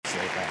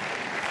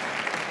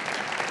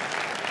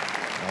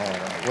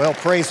Well,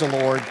 praise the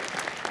Lord.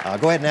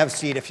 Go ahead and have a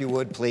seat if you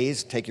would,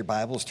 please. Take your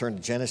Bibles, turn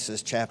to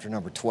Genesis chapter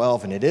number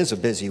 12, and it is a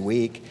busy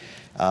week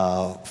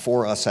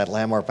for us at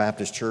Landmark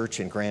Baptist Church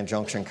in Grand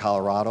Junction,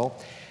 Colorado.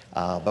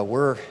 But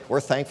we're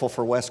thankful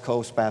for West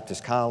Coast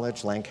Baptist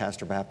College,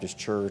 Lancaster Baptist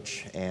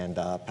Church, and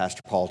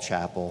Pastor Paul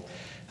Chappell,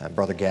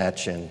 Brother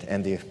Getch,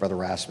 and Brother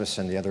Rasmus,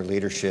 and the other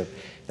leadership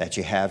that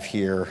you have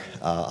here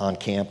on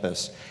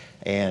campus.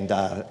 And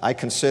I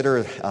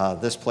consider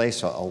this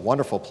place a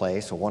wonderful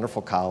place, a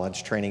wonderful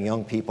college, training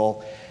young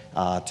people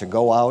to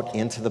go out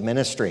into the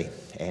ministry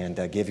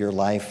and give your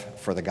life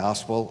for the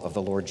gospel of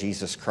the Lord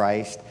Jesus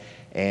Christ.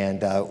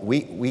 And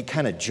we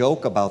kind of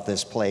joke about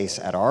this place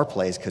at our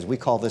place because we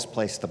call this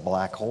place the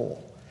black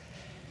hole.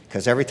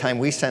 Because every time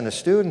we send a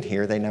student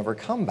here, they never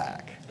come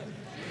back.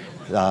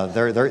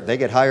 They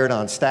get hired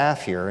on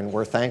staff here, and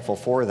we're thankful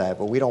for that,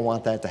 but we don't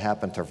want that to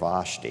happen to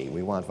Vashti.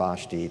 We want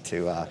Vashti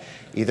to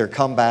either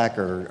come back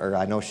or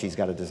I know she's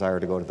got a desire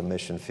to go to the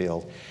mission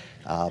field.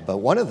 But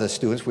one of the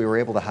students, we were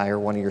able to hire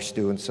one of your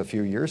students a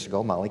few years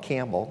ago, Molly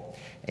Campbell,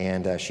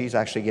 and she's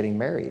actually getting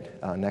married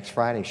next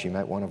Friday. She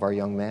met one of our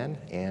young men,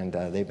 and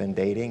they've been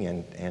dating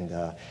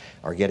and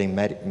are getting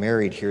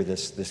married here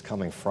this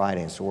coming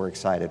Friday, and so we're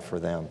excited for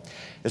them.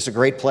 It's a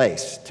great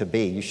place to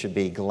be. You should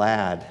be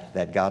glad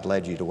that God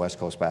led you to West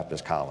Coast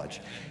Baptist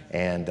College,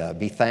 and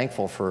be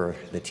thankful for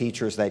the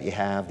teachers that you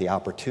have, the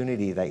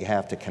opportunity that you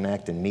have to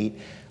connect and meet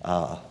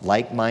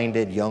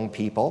like-minded young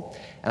people.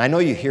 And I know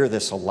you hear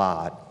this a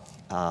lot.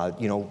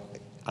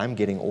 I'm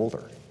getting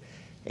older.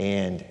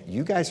 And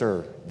you guys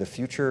are the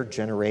future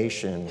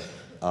generation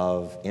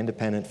of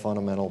independent,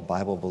 fundamental,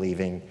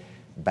 Bible-believing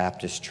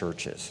Baptist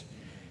churches.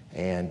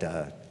 And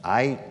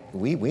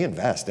we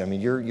invest. I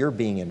mean, you're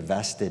being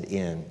invested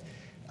in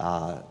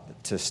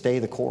to stay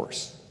the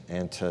course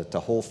and to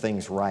hold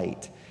things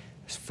right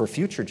for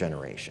future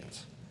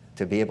generations,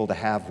 to be able to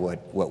have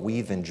what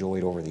we've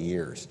enjoyed over the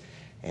years.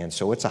 And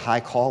so it's a high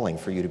calling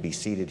for you to be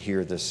seated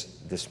here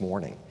this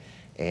morning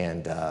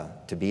and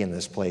to be in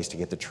this place to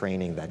get the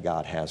training that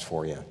God has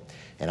for you.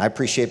 And I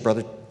appreciate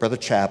Brother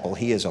Chappell.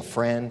 He is a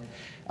friend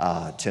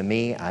to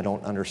me. I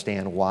don't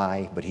understand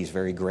why, but he's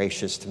very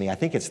gracious to me. I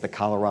think it's the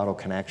Colorado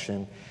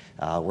connection.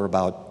 We're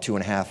about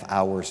 2.5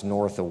 hours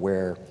north of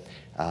where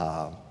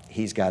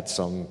he's got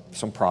some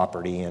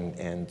property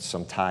and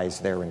some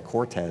ties there in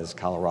Cortez,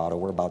 Colorado.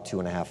 We're about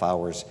 2.5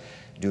 hours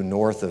due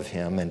north of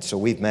him, and so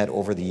we've met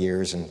over the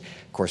years, and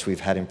of course we've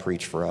had him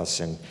preach for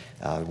us, and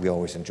we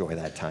always enjoy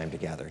that time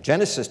together.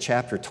 Genesis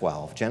chapter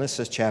 12. I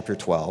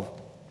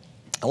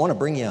want to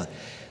bring you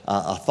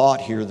a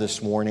thought here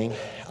this morning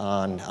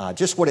on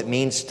just what it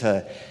means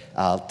to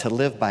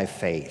live by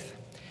faith.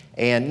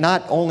 And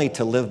not only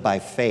to live by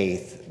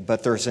faith,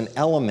 but there's an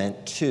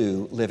element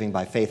to living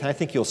by faith. And I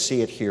think you'll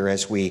see it here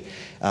as we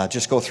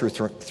just go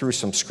through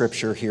some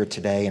scripture here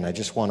today, and I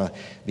just want to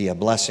be a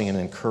blessing and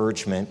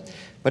encouragement.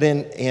 But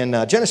in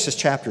Genesis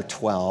chapter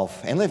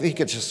 12, and if you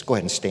could just go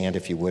ahead and stand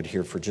if you would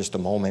here for just a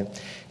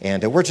moment.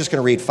 And we're just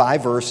going to read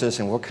 5 verses,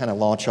 and we'll kind of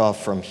launch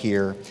off from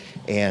here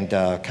and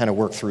kind of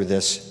work through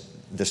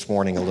this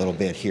morning a little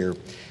bit here.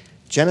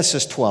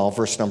 Genesis 12,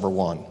 verse number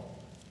 1.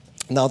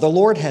 Now the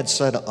Lord had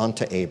said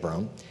unto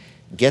Abram,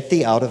 Get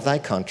thee out of thy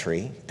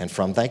country, and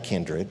from thy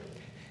kindred,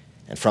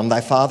 and from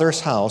thy father's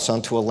house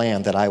unto a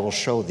land that I will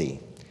show thee.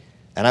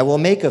 And I will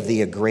make of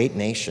thee a great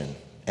nation,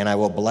 and I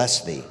will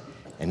bless thee,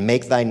 and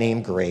make thy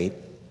name great,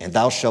 and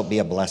thou shalt be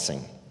a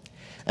blessing.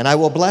 And I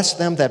will bless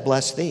them that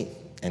bless thee,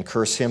 and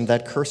curse him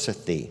that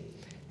curseth thee.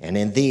 And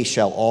in thee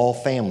shall all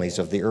families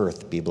of the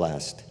earth be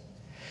blessed.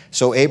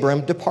 So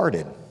Abram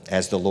departed,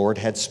 as the Lord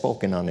had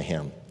spoken unto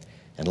him.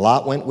 And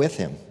Lot went with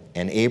him.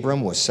 And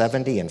Abram was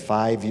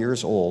 75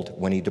 years old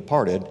when he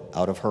departed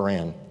out of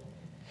Haran.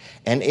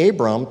 And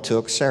Abram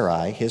took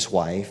Sarai his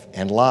wife,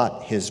 and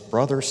Lot his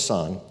brother's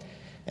son,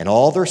 and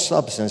all their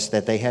substance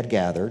that they had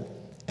gathered,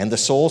 and the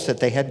souls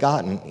that they had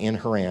gotten in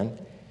Haran,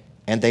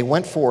 and they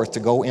went forth to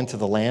go into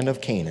the land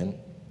of Canaan,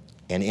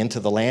 and into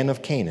the land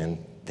of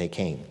Canaan they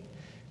came.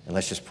 And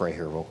let's just pray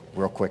here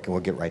real quick, and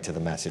we'll get right to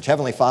the message.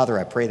 Heavenly Father,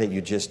 I pray that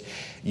you just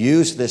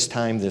use this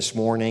time this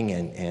morning,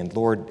 and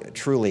Lord,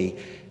 truly,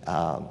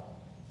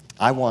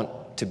 I want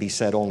to be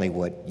said only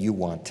what you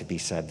want to be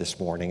said this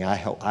morning. I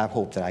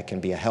hope that I can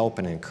be a help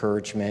and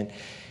encouragement,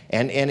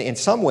 and in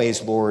some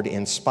ways, Lord,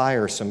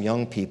 inspire some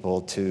young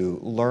people to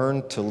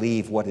learn to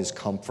leave what is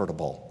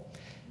comfortable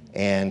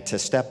and to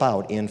step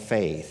out in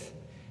faith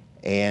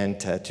and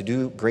to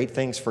do great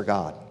things for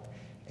God.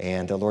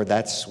 And Lord,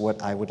 that's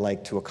what I would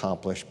like to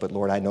accomplish. But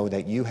Lord, I know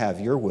that you have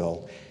your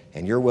will,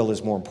 and your will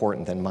is more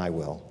important than my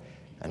will.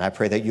 And I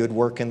pray that you would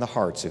work in the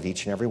hearts of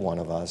each and every one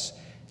of us.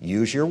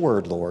 Use your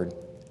word, Lord,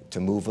 to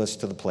move us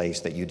to the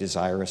place that you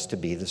desire us to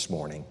be this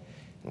morning.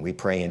 And we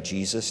pray in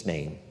Jesus'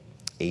 name,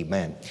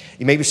 amen.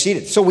 You may be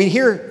seated. So we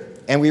hear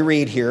and we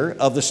read here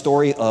of the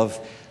story of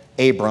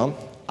Abram,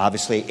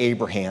 obviously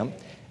Abraham,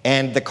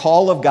 and the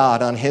call of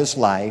God on his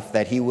life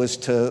that he was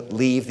to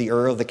leave the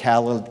Ur of the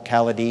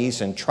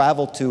Chaldees and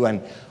travel to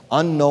an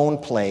unknown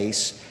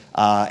place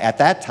at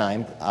that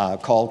time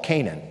called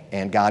Canaan,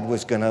 and God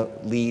was going to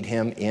lead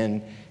him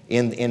in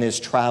his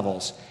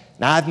travels.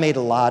 Now, I've made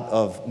a lot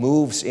of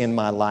moves in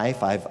my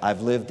life.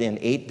 I've lived in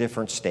 8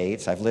 different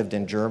states. I've lived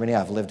in Germany.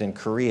 I've lived in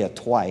Korea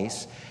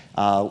twice,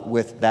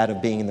 with that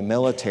of being in the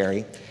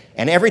military.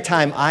 And every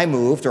time I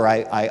moved or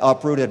I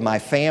uprooted my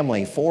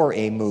family for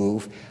a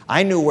move,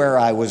 I knew where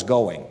I was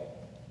going.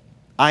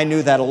 I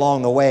knew that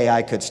along the way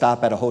I could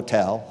stop at a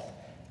hotel.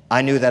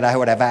 I knew that I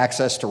would have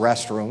access to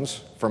restrooms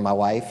for my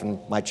wife and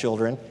my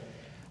children.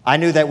 I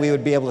knew that we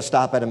would be able to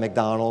stop at a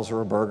McDonald's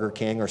or a Burger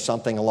King or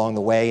something along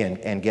the way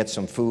and get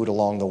some food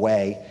along the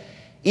way.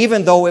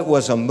 Even though it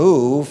was a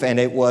move and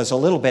it was a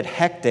little bit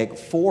hectic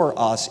for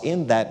us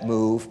in that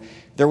move,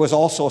 there was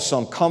also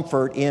some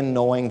comfort in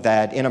knowing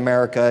that in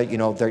America,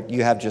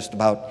 you have just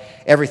about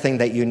everything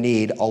that you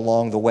need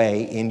along the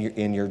way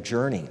in your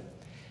journey.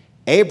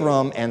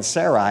 Abram and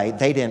Sarai,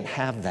 they didn't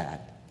have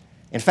that.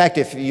 In fact,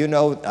 if you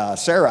know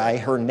Sarai,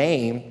 her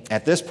name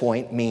at this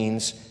point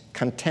means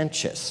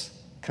contentious.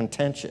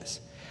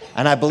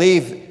 And I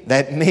believe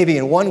that maybe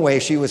in one way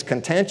she was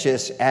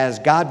contentious as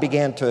God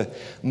began to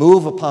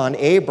move upon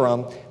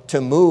Abram to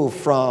move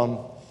from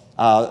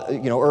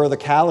Ur of the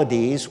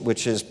Chaldees,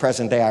 which is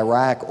present-day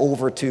Iraq,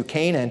 over to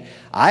Canaan.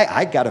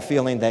 I got a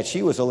feeling that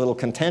she was a little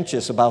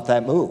contentious about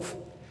that move.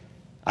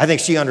 I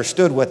think she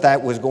understood what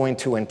that was going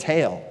to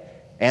entail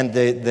and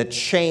the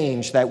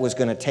change that was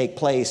going to take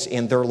place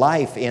in their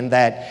life, in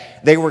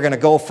that they were going to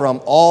go from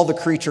all the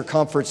creature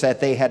comforts that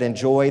they had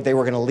enjoyed. They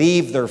were going to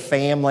leave their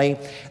family.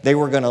 They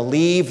were going to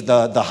leave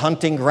the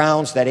hunting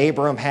grounds that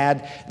Abram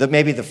had,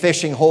 maybe the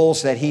fishing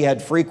holes that he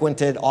had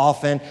frequented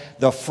often,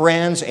 the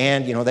friends,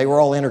 and they were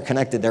all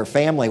interconnected there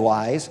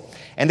family-wise.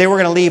 And they were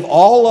going to leave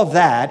all of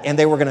that, and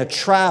they were going to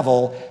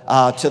travel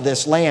to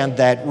this land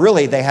that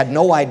really they had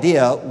no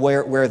idea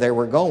where they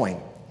were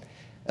going.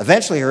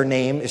 Eventually, her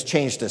name is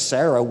changed to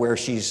Sarah, where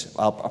she's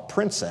a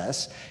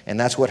princess, and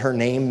that's what her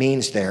name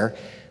means there.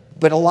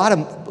 But a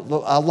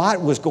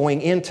lot was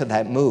going into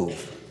that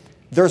move.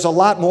 There's a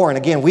lot more, and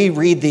again, we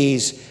read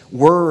these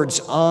words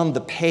on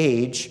the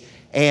page,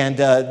 and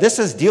this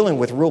is dealing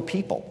with real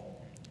people,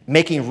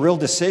 making real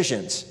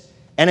decisions.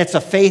 And it's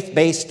a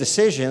faith-based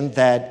decision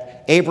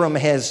that Abram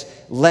has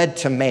led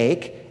to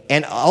make,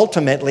 and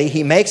ultimately,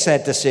 he makes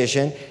that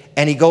decision,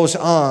 and he goes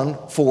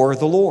on for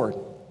the Lord.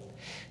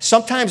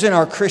 Sometimes in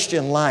our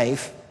Christian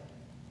life,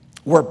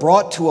 we're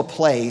brought to a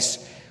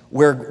place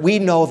where we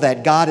know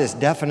that God is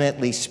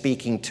definitely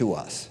speaking to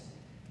us.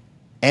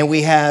 And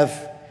we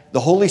have the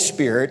Holy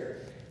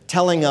Spirit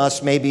telling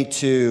us maybe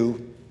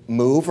to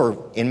move,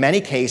 or in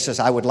many cases,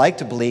 I would like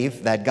to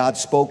believe that God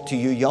spoke to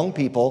you young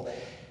people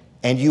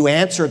and you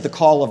answered the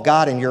call of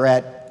God and you're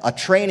at a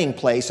training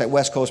place at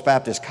West Coast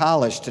Baptist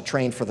College to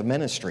train for the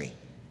ministry.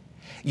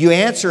 You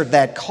answered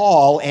that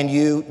call and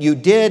you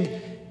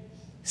did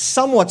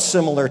somewhat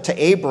similar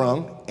to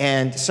Abram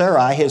and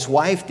Sarai, his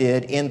wife,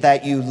 did, in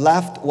that you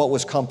left what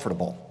was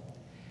comfortable.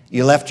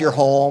 You left your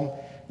home,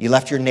 you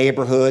left your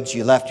neighborhoods,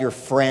 you left your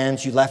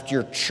friends, you left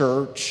your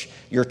church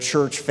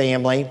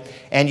family,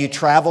 and you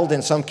traveled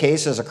in some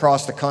cases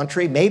across the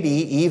country, maybe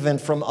even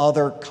from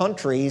other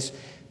countries,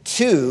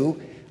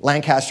 to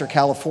Lancaster,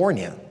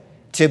 California,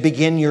 to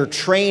begin your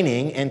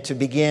training and to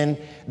begin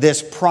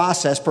this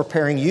process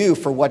preparing you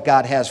for what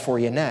God has for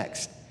you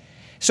next.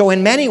 So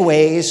in many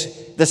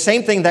ways, the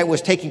same thing that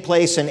was taking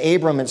place in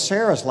Abram and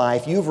Sarah's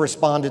life, you've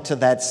responded to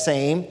that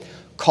same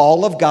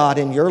call of God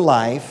in your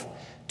life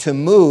to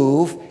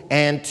move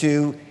and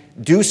to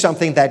do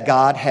something that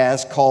God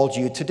has called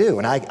you to do.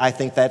 And I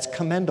think that's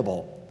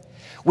commendable.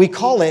 We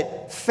call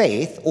it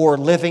faith or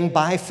living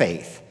by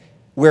faith,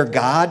 where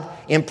God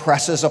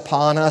impresses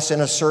upon us in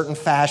a certain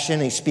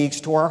fashion. He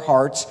speaks to our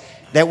hearts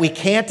that we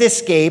can't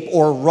escape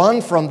or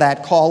run from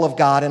that call of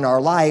God in our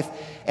life.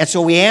 And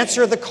so we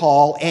answer the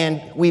call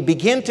and we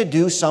begin to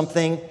do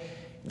something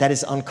that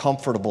is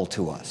uncomfortable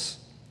to us.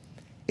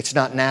 It's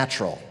not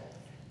natural.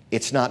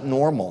 It's not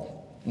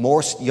normal.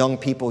 Most young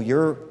people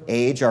your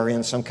age are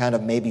in some kind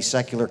of maybe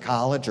secular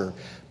college or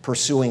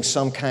pursuing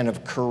some kind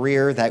of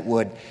career that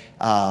would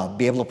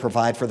be able to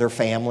provide for their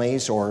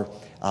families or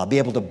be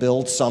able to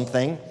build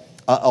something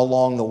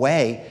along the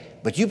way.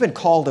 But you've been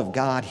called of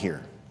God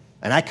here.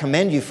 And I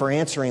commend you for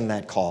answering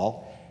that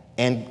call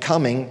and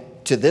coming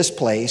to this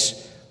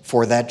place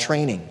for that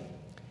training.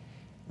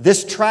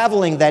 This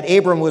traveling that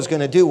Abram was going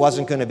to do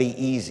wasn't going to be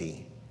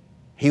easy.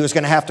 He was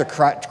going to have to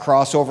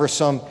cross over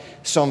some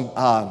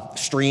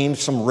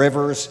streams, some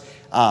rivers,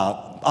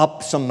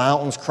 up some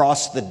mountains,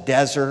 cross the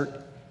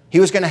desert. He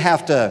was going to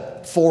have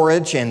to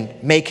forage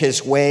and make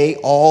his way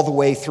all the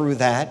way through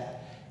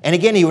that. And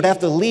again, he would have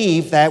to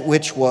leave that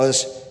which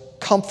was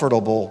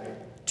comfortable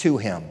to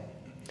him.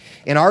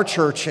 In our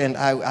church, and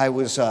I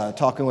was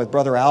talking with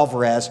Brother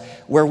Alvarez,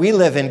 where we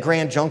live in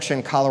Grand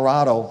Junction,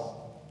 Colorado,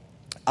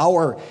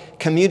 our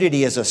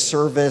community is a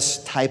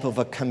service type of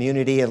a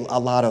community. A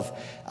lot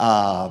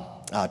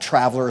of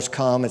travelers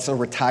come. It's a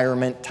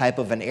retirement type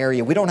of an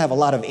area. We don't have a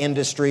lot of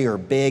industry or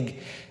big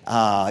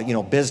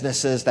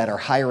businesses that are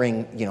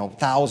hiring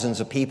thousands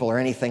of people or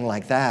anything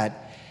like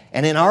that.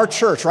 And in our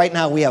church right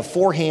now, we have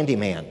four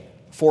handymen.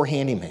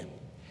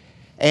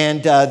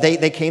 And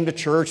they came to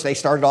church. They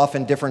started off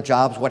in different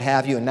jobs, what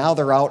have you, and now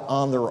they're out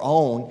on their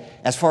own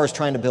as far as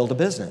trying to build a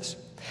business.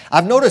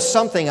 I've noticed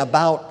something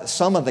about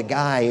some of the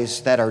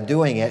guys that are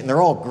doing it, and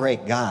they're all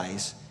great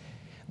guys,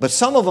 but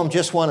some of them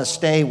just want to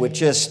stay with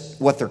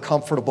just what they're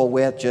comfortable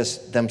with,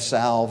 just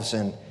themselves,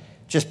 and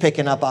just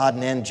picking up odd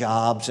and end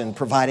jobs and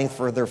providing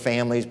for their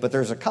families. But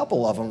there's a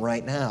couple of them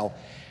right now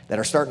that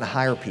are starting to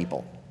hire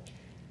people.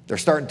 They're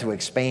starting to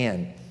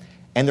expand.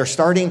 And they're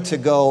starting to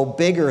go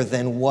bigger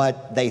than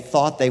what they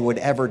thought they would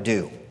ever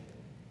do.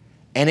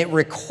 And it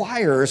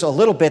requires a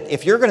little bit,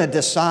 if you're going to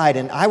decide,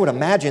 and I would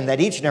imagine that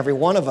each and every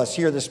one of us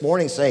here this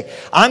morning say,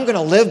 I'm going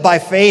to live by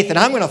faith and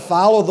I'm going to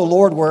follow the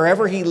Lord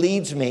wherever He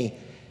leads me.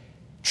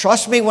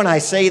 Trust me when I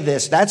say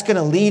this, that's going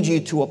to lead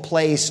you to a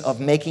place of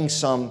making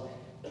some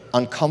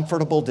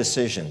uncomfortable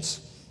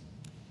decisions.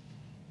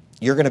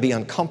 You're going to be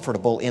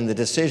uncomfortable in the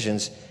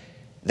decisions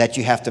that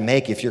you have to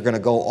make if you're going to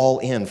go all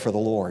in for the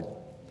Lord.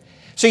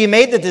 So you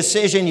made the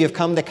decision, you've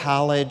come to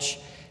college,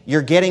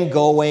 you're getting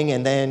going,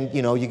 and then,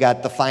 you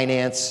got the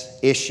finance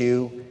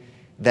issue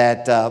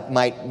that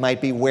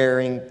might be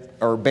wearing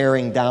or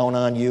bearing down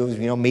on you,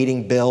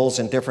 meeting bills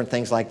and different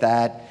things like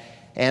that.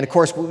 And of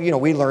course, we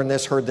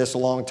heard this a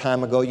long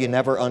time ago. You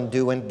never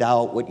undo in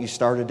doubt what you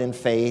started in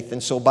faith.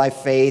 And so by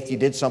faith, you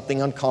did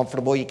something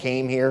uncomfortable. You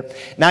came here.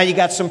 Now you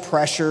got some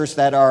pressures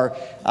that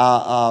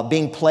are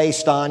being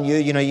placed on you.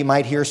 You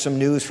might hear some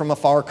news from a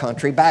far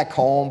country back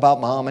home about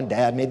mom and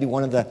dad, maybe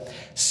one of the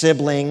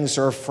siblings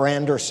or a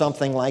friend or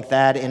something like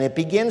that. And it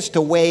begins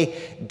to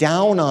weigh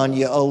down on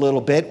you a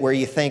little bit where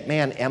you think,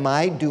 man, am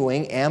I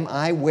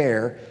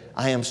where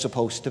I am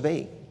supposed to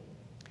be?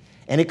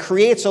 And it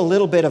creates a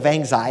little bit of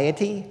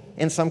anxiety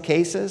in some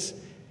cases,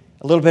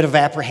 a little bit of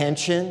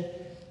apprehension,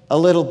 a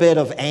little bit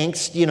of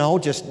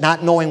angst, just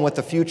not knowing what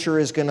the future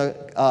is going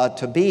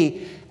to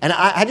be. And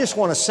I just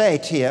want to say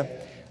to you,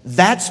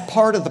 that's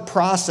part of the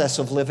process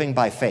of living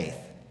by faith.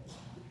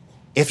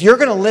 If you're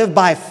going to live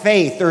by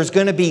faith, there's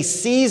going to be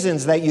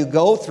seasons that you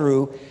go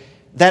through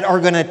that are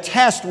going to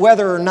test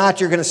whether or not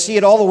you're going to see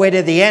it all the way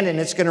to the end, and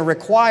it's going to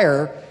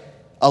require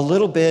a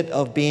little bit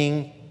of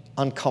being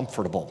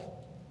uncomfortable.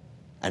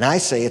 And I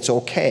say it's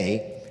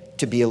okay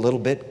to be a little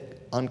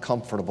bit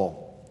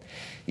uncomfortable.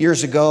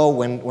 Years ago,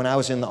 when I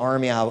was in the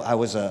Army, I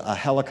was a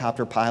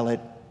helicopter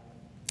pilot,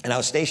 and I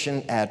was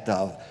stationed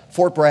at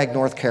Fort Bragg,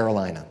 North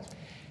Carolina.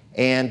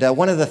 And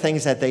one of the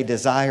things that they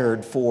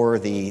desired for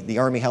the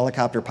Army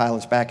helicopter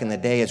pilots back in the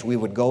day is we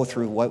would go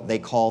through what they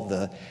called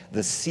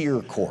the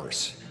SEER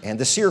course. And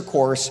the SEER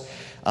course,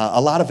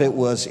 a lot of it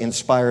was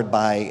inspired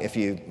by, if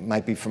you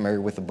might be familiar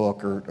with the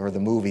book or the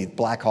movie,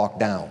 Black Hawk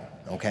Down,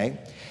 okay?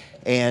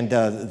 And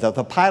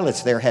the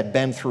pilots there had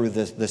been through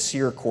the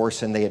SEER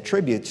course, and they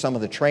attribute some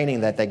of the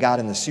training that they got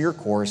in the SEER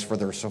course for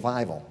their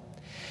survival.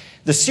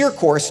 The SEER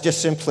course just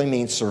simply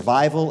means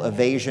survival,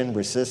 evasion,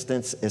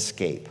 resistance,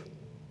 escape.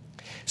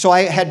 So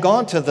I had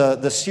gone to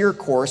the SEER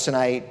course, and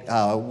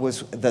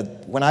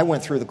when I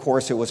went through the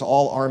course, it was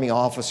all Army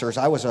officers.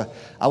 I was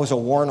a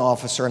warrant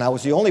officer, and I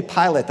was the only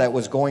pilot that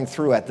was going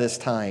through at this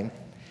time.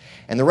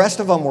 And the rest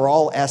of them were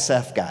all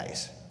SF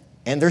guys.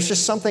 And there's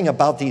just something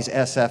about these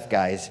SF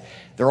guys.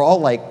 They're all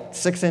like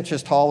 6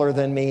 inches taller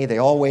than me. They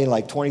all weigh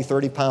like 20,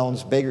 30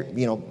 pounds bigger,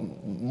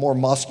 more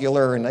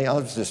muscular. And I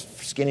was this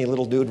skinny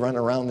little dude running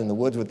around in the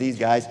woods with these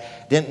guys.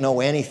 Didn't know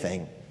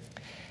anything.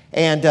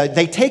 And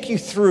they take you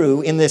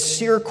through, in this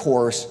SEER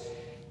course,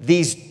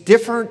 these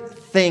different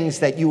things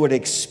that you would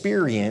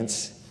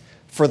experience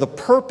for the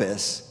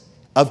purpose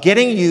of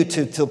getting you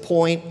to the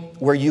point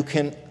where you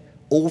can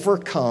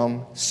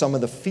overcome some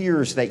of the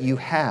fears that you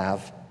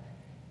have,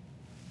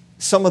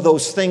 some of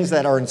those things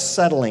that are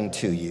unsettling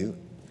to you,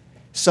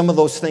 some of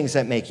those things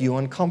that make you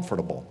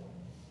uncomfortable.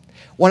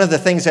 One of the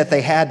things that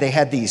they had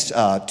these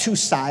 2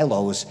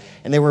 silos,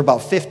 and they were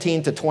about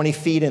 15 to 20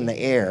 feet in the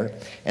air,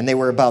 and they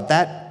were about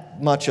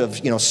that much of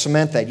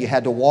cement that you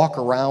had to walk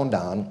around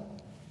on.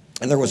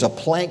 And there was a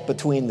plank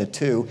between the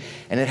two,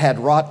 and it had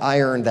wrought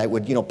iron that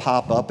would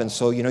pop up, and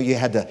so you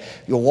had to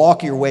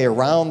walk your way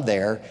around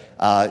there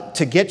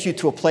to get you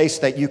to a place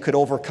that you could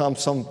overcome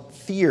some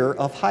fear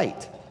of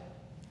height.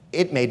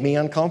 It made me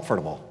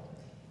uncomfortable.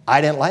 I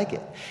didn't like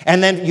it.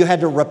 And then you had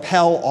to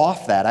rappel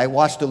off that. I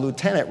watched a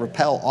lieutenant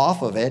rappel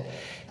off of it.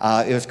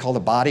 It was called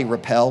a body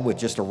rappel with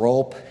just a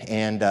rope,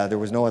 and there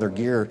was no other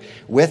gear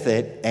with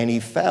it. And he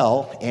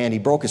fell, and he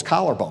broke his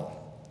collarbone.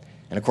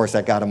 And of course,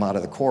 that got him out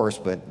of the course,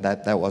 but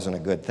that wasn't a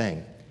good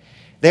thing.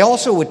 They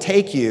also would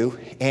take you,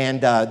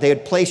 and they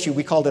would place you,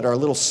 we called it our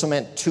little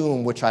cement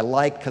tomb, which I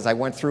liked because I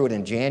went through it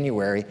in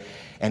January,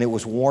 and it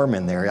was warm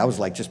in there. I was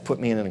like, just put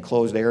me in an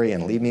enclosed area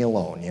and leave me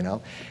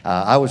alone,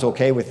 I was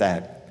okay with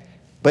that.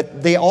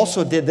 But they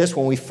also did this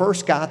when we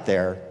first got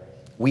there.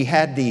 We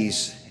had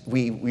these,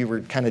 we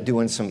were kind of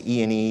doing some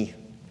E&E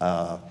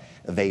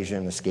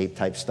evasion, escape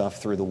type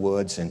stuff through the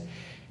woods, and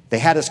they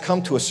had us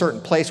come to a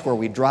certain place where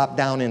we dropped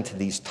down into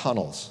these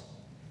tunnels.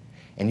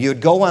 And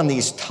you'd go on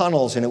these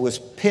tunnels, and it was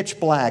pitch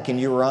black, and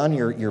you were on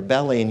your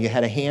belly, and you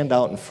had a hand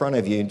out in front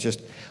of you, and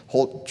just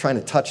trying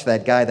to touch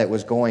that guy that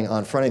was going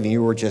on front of you.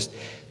 You were just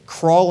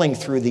crawling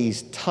through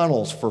these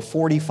tunnels for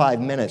 45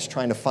 minutes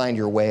trying to find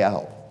your way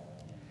out.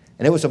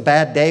 And it was a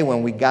bad day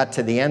when we got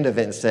to the end of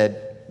it and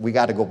said, we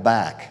got to go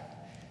back.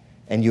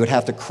 And you would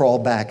have to crawl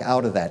back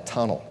out of that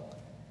tunnel.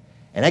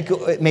 And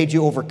it made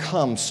you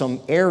overcome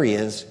some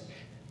areas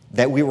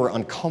that we were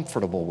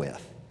uncomfortable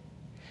with.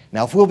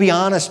 Now, if we'll be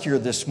honest here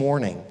this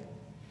morning,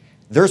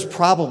 there's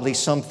probably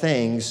some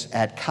things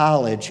at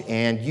college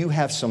and you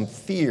have some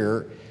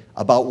fear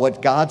about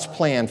what God's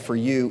plan for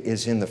you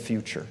is in the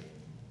future.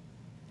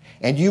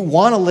 And you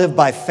want to live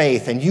by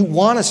faith, and you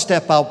want to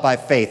step out by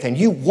faith, and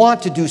you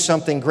want to do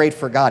something great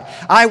for God.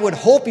 I would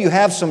hope you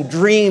have some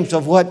dreams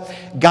of what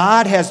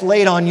God has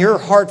laid on your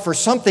heart for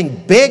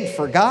something big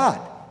for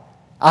God.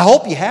 I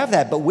hope you have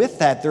that, but with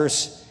that,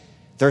 there's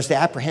the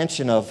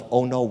apprehension of,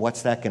 oh no,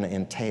 what's that going to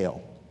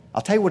entail?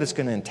 I'll tell you what it's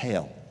going to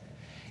entail.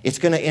 It's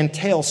going to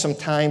entail some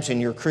times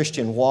in your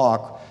Christian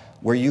walk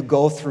where you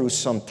go through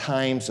some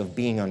times of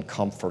being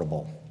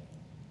uncomfortable,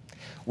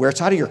 where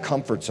it's out of your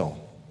comfort zone.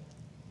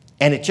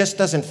 And it just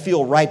doesn't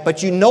feel right,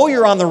 but you know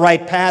you're on the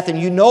right path and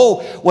you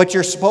know what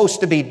you're supposed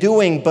to be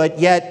doing, but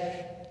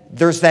yet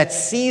there's that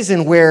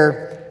season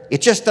where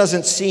it just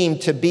doesn't seem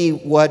to be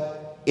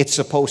what it's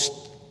supposed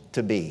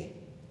to be.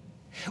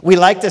 We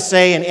like to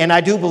say, and I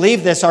do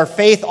believe this, our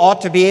faith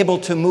ought to be able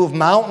to move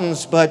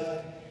mountains,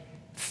 but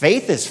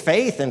faith is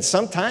faith, and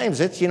sometimes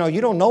it's, you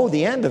don't know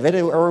the end of it,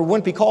 or it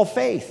wouldn't be called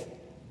faith.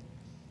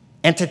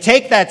 And to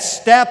take that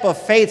step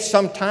of faith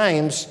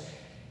sometimes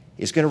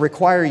is going to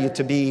require you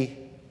to be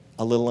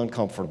a little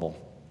uncomfortable.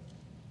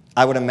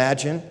 I would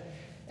imagine,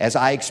 as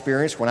I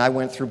experienced when I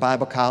went through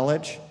Bible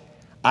college,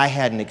 I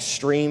had an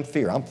extreme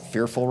fear. I'm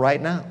fearful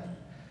right now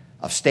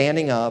of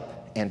standing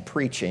up and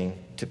preaching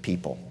to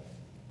people.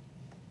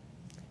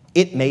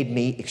 It made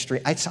me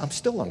extreme. I'm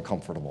still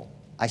uncomfortable.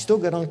 I still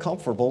get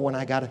uncomfortable when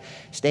I got to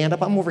stand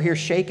up. I'm over here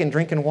shaking,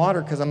 drinking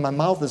water because my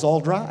mouth is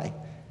all dry.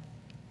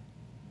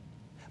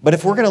 But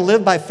if we're going to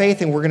live by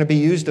faith and we're going to be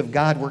used of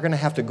God, we're going to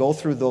have to go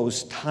through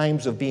those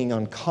times of being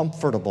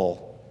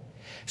uncomfortable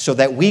so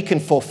that we can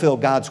fulfill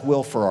God's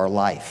will for our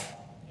life.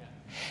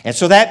 And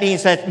so that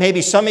means that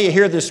maybe some of you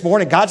here this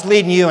morning, God's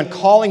leading you and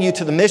calling you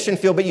to the mission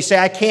field, but you say,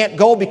 I can't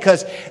go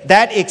because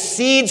that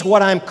exceeds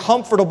what I'm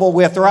comfortable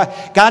with. Or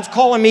God's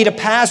calling me to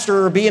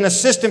pastor or be an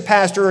assistant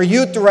pastor or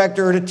youth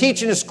director or to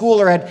teach in a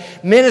school or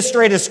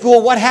administrate a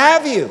school, what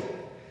have you.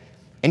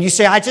 And you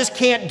say, I just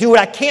can't do it.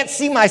 I can't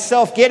see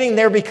myself getting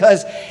there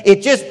because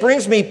it just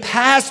brings me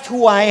past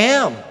who I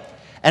am.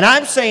 And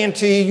I'm saying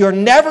to you, you're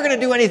never going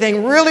to do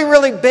anything really,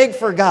 really big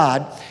for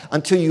God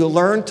until you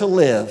learn to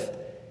live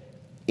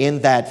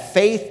in that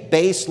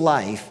faith-based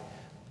life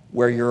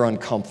where you're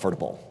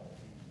uncomfortable.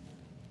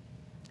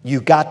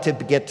 You've got to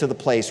get to the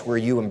place where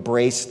you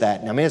embrace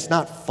that. I mean, it's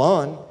not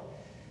fun,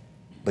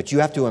 but you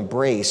have to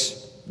embrace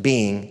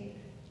being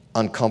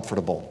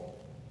uncomfortable.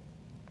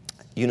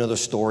 You know the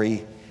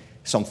story,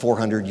 some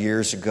 400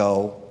 years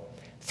ago,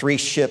 3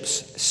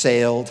 ships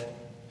sailed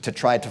to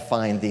try to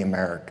find the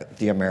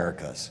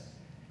Americas.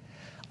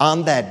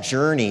 On that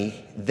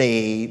journey,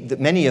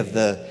 many of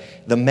the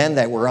men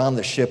that were on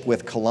the ship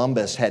with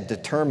Columbus had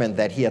determined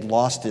that he had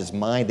lost his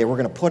mind. They were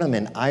going to put him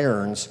in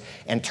irons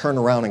and turn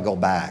around and go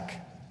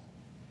back.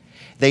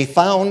 They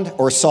found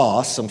or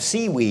saw some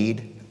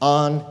seaweed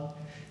on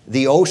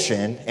the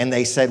ocean, and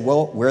they said,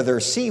 well, where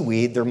there's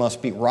seaweed, there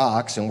must be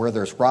rocks, and where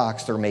there's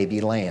rocks, there may be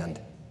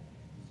land.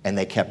 And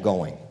they kept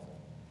going.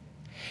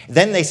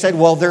 Then they said,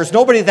 well, there's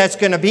nobody that's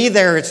going to be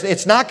there.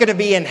 It's not going to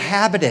be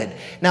inhabited.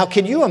 Now,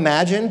 can you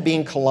imagine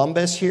being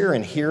Columbus here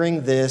and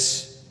hearing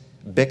this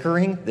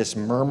bickering, this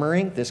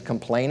murmuring, this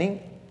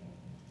complaining?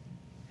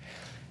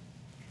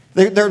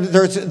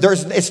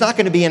 It's not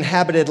going to be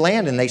inhabited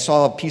land. And they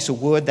saw a piece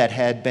of wood that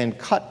had been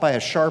cut by a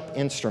sharp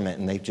instrument,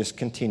 and they just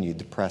continued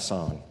to press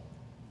on.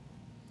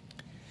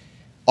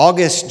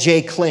 August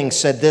J. Kling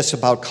said this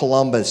about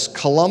Columbus.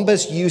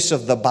 Columbus' use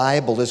of the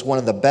Bible is one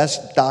of the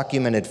best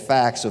documented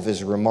facts of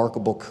his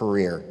remarkable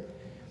career.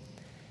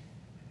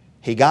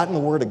 He got in the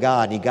Word of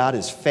God, he got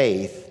his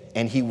faith,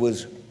 and he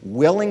was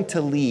willing to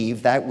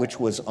leave that which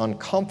was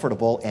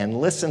uncomfortable and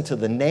listen to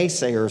the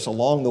naysayers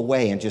along the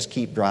way and just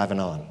keep driving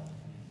on.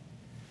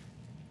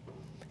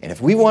 And if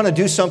we want to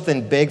do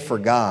something big for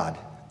God,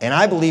 and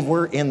I believe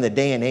we're in the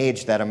day and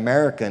age that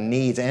America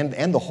needs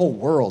and the whole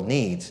world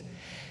needs,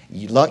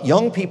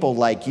 young people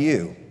like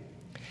you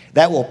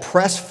that will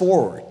press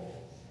forward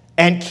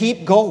and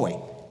keep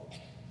going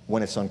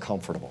when it's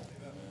uncomfortable.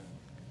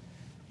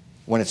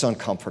 When it's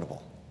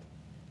uncomfortable.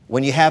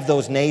 When you have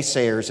those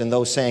naysayers and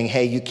those saying,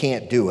 hey, you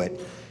can't do it.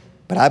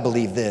 But I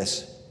believe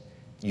this,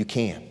 you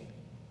can.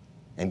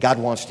 And God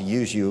wants to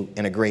use you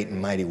in a great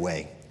and mighty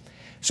way.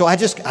 So I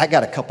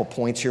got a couple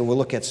points here. We'll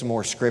look at some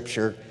more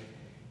scripture.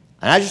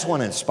 And I just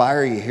want to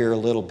inspire you here a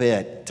little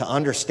bit to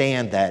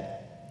understand that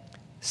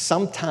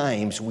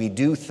sometimes we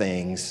do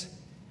things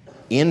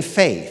in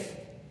faith,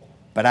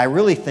 but I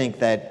really think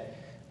that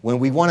when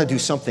we want to do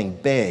something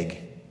big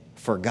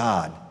for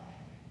God,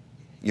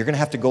 you're going to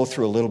have to go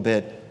through a little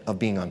bit of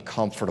being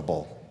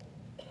uncomfortable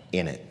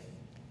in it.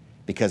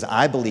 because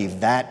I believe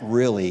that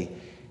really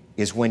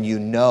is when you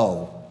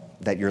know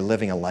that you're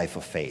living a life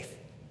of faith.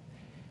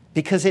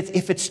 Because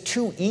if it's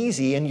too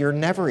easy and you're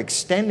never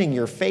extending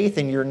your faith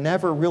and you're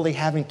never really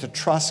having to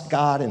trust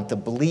God and to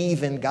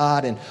believe in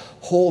God and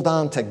hold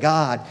on to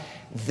God,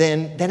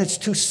 then it's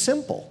too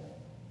simple.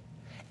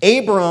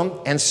 Abram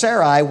and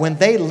Sarai, when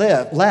they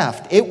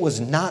left, it was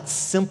not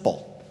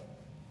simple.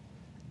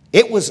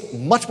 It was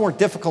much more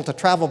difficult to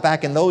travel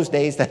back in those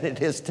days than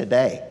it is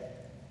today.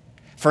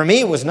 For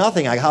me, it was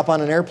nothing. I hop on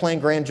an airplane,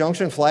 Grand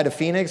Junction, fly to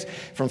Phoenix.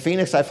 From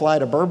Phoenix, I fly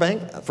to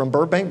Burbank. From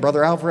Burbank,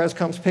 Brother Alvarez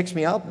comes, picks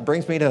me up,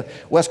 brings me to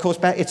West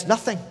Coast back. It's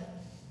nothing.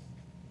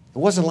 It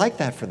wasn't like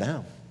that for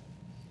them.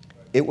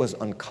 It was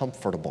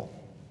uncomfortable.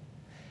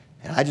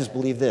 And I just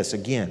believe this,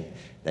 again,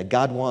 that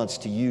God wants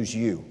to use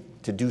you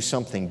to do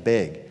something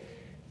big,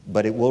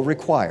 but it will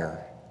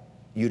require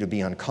you to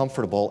be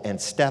uncomfortable and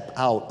step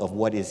out of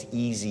what is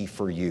easy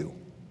for you.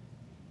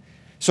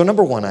 So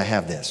number one, I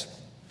have this.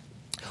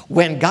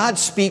 When God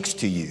speaks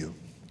to you,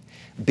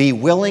 be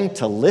willing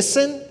to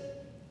listen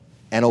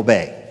and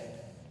obey.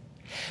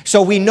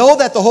 So we know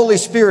that the Holy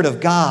Spirit of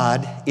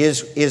God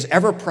is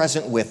ever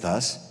present with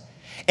us,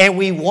 and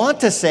we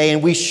want to say,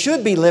 and we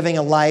should be living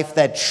a life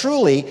that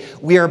truly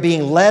we are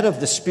being led of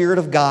the Spirit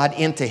of God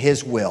into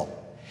His will.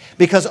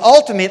 Because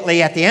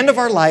ultimately, at the end of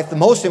our life, the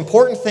most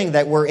important thing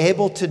that we're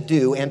able to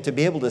do and to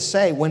be able to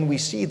say when we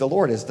see the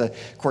Lord, as the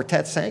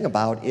quartet sang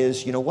about,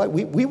 is, you know what,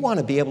 we want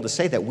to be able to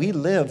say that we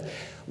live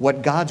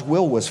what God's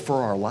will was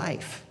for our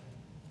life.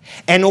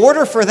 In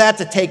order for that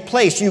to take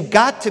place, you've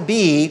got to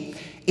be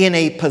in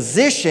a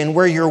position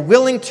where you're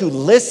willing to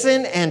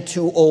listen and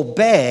to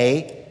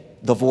obey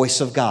the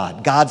voice of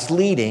God, God's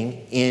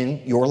leading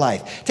in your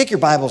life. Take your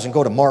Bibles and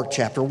go to Mark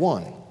chapter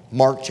 1.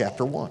 Mark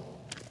chapter 1.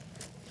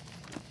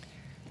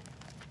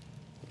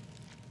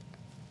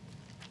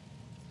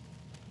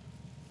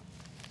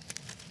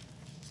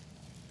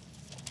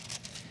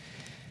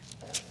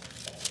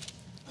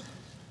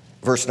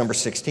 Verse number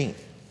 16.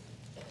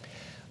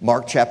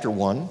 Mark chapter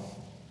 1,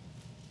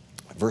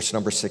 verse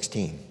number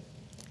 16.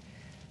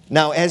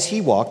 Now as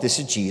he walked, this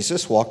is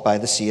Jesus, walked by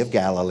the Sea of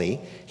Galilee,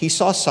 he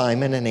saw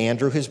Simon and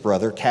Andrew his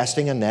brother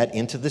casting a net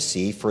into the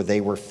sea, for they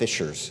were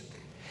fishers.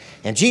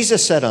 And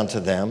Jesus said unto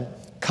them,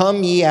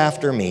 Come ye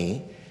after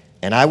me,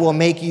 and I will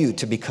make you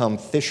to become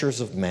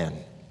fishers of men.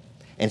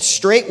 And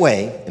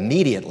straightway,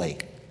 immediately,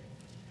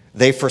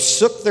 they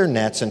forsook their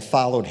nets and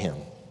followed him.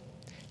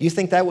 You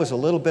think that was a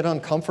little bit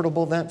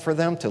uncomfortable then for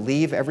them to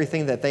leave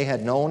everything that they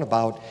had known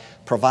about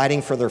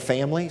providing for their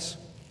families?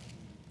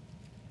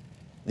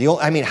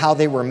 How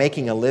they were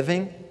making a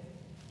living?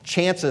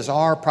 Chances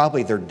are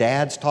probably their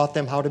dads taught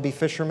them how to be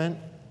fishermen.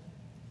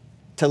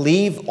 To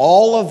leave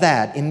all of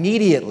that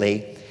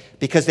immediately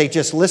because they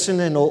just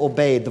listened and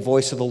obeyed the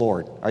voice of the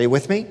Lord. Are you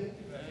with me?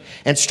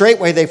 And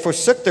straightway they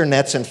forsook their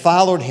nets and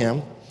followed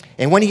him.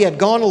 And when he had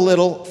gone a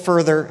little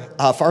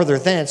farther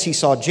thence, he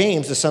saw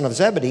James, the son of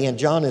Zebedee, and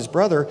John, his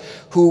brother,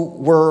 who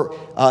were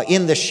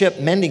in the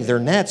ship mending their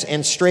nets,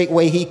 and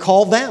straightway he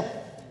called them.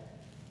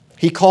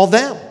 He called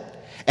them.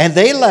 And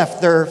they left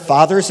their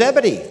father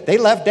Zebedee. They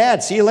left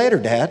Dad. See you later,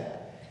 Dad.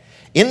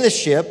 In the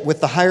ship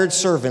with the hired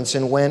servants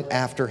and went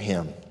after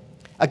him.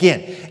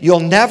 Again, you'll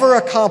never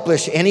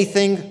accomplish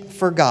anything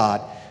for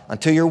God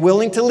until you're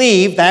willing to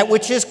leave that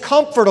which is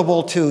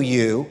comfortable to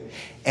you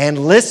and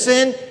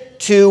listen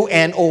to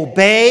and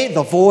obey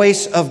the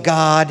voice of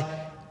God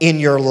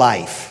in your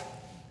life.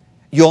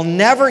 You'll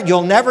never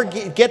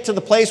get to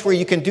the place where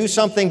you can do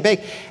something big.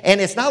 And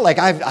it's not like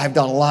I've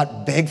done a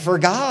lot big for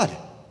God,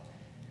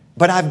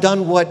 but I've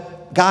done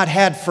what God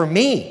had for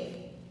me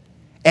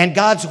and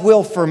God's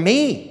will for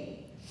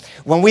me.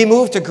 When we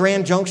moved to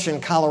Grand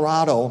Junction,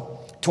 Colorado,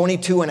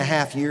 22 and a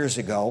half years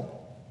ago,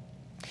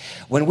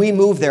 when we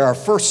moved there, our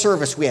first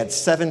service, we had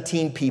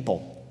 17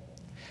 people.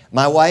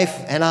 My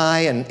wife and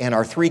I and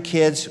our 3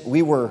 kids,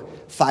 we were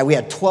 5. We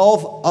had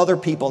 12 other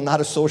people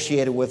not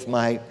associated with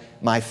my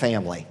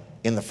family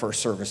in the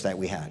first service that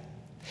we had.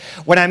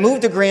 When I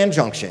moved to Grand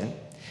Junction,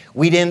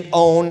 we didn't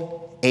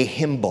own a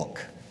hymn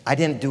book. I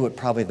didn't do it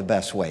probably the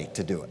best way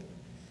to do it.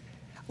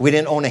 We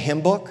didn't own a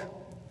hymn book.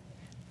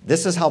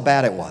 This is how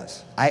bad it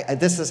was.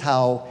 This is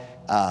how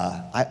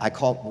I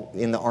call,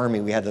 in the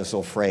Army, we had this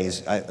little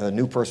phrase. A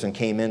new person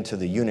came into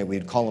the unit,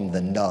 we'd call him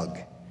the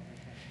nug.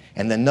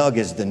 And the nug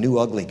is the new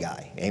ugly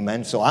guy.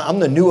 Amen. So I'm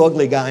the new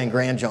ugly guy in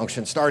Grand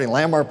Junction, starting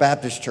Landmark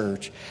Baptist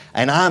Church,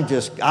 and I'm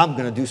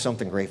going to do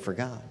something great for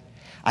God.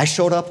 I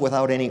showed up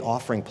without any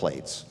offering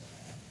plates.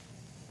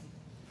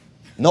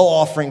 No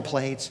offering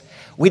plates.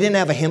 We didn't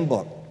have a hymn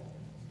book.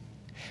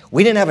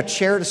 We didn't have a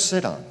chair to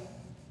sit on.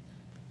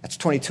 That's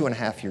 22 and a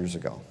half years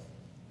ago.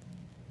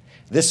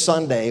 This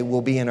Sunday,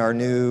 we'll be in our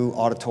new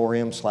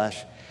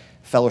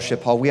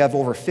auditorium/fellowship hall. We have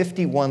over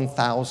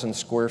 51,000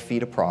 square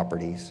feet of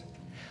properties.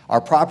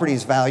 Our property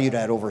is valued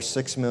at over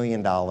 $6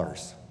 million.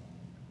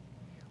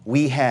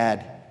 We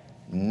had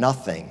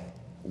nothing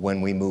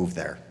when we moved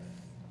there.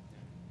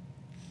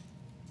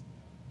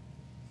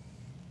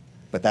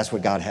 But that's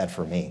what God had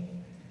for me.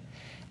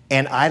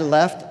 And I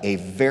left a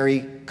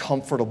very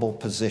comfortable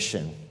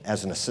position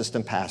as an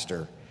assistant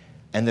pastor,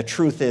 and the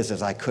truth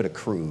is I could have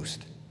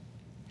cruised.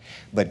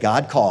 But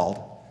God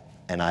called,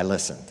 and I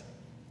listened.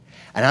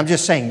 And I'm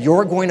just saying,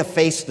 you're going to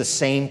face the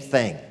same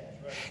thing.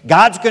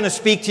 God's going to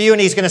speak to you,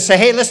 and he's going to say,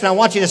 hey, listen, I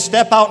want you to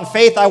step out in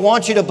faith. I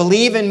want you to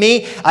believe in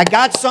me. I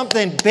got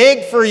something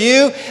big for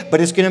you,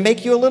 but it's going to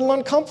make you a little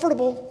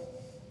uncomfortable.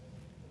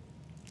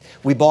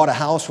 We bought a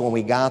house when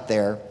we got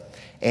there,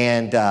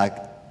 and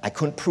I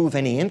couldn't prove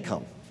any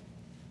income.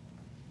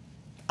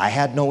 I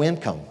had no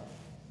income.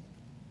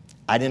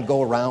 I didn't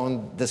go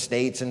around the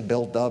states and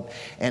build up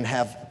and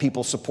have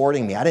people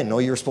supporting me. I didn't know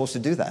you were supposed to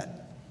do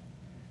that.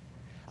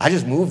 I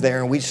just moved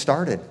there and we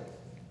started.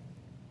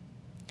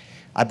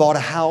 I bought a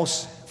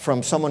house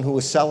from someone who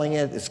was selling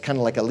it. It's kind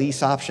of like a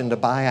lease option to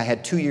buy. I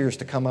had 2 years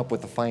to come up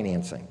with the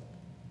financing.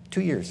 2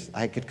 years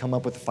I could come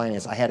up with the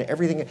finance. I had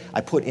everything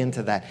I put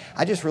into that.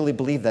 I just really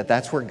believed that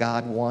that's where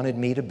God wanted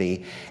me to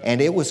be. And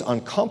it was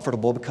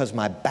uncomfortable because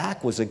my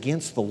back was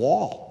against the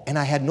wall and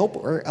I had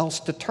nowhere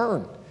else to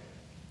turn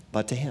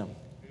but to him.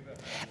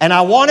 And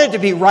I wanted to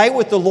be right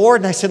with the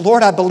Lord. And I said,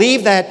 Lord, I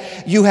believe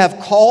that you have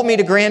called me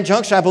to Grand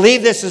Junction. I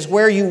believe this is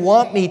where you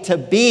want me to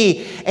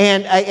be.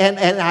 And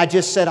I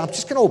just said, I'm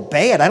just going to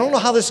obey it. I don't know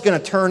how this is going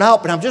to turn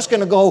out, but I'm just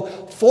going to go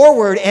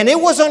forward. And it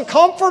was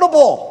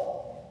uncomfortable.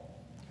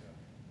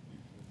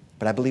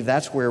 But I believe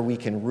that's where we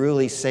can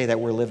really say that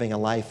we're living a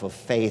life of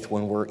faith,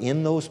 when we're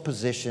in those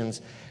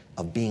positions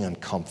of being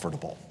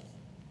uncomfortable.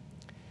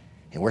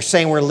 And we're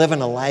saying we're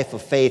living a life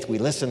of faith. We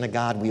listen to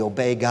God, we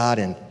obey God,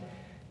 and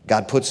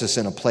God puts us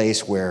in a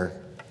place where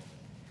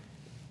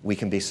we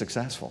can be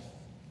successful.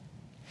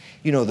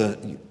 You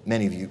know,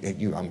 many of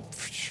you, I'm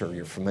sure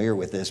you're familiar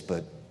with this,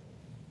 but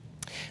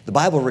the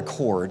Bible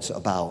records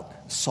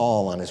about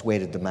Saul on his way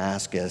to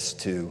Damascus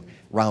to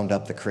round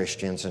up the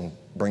Christians and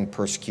bring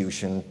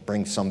persecution,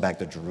 bring some back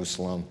to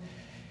Jerusalem.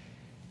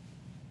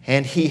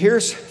 And he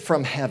hears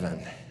from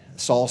heaven,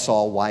 Saul,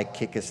 Saul, why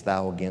kickest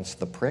thou against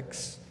the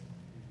pricks?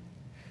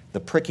 The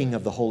pricking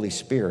of the Holy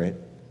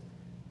Spirit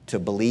to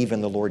believe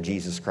in the Lord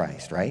Jesus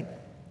Christ, right?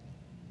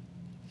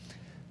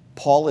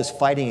 Paul is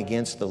fighting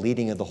against the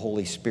leading of the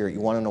Holy Spirit. You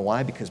want to know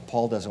why? Because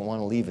Paul doesn't want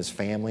to leave his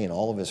family and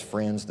all of his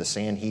friends, the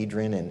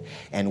Sanhedrin,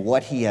 and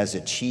what he has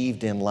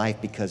achieved in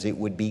life, because it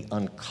would be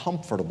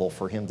uncomfortable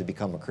for him to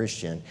become a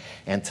Christian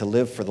and to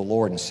live for the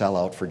Lord and sell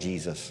out for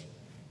Jesus.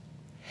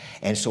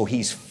 And so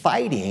he's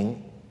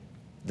fighting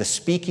the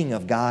speaking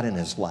of God in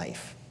his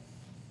life.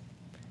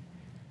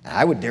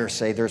 I would dare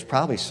say there's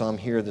probably some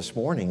here this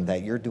morning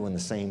that you're doing the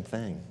same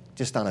thing,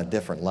 just on a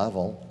different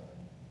level.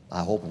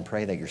 I hope and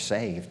pray that you're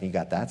saved and you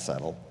got that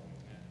settled.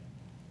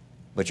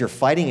 But you're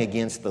fighting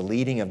against the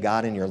leading of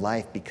God in your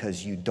life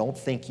because you don't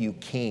think you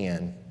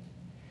can,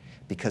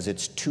 because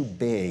it's too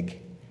big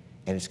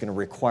and it's going to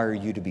require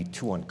you to be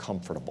too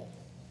uncomfortable.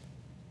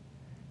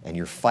 And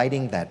you're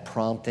fighting that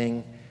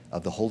prompting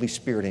of the Holy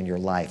Spirit in your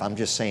life. I'm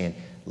just saying,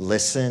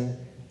 listen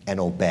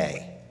and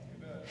obey.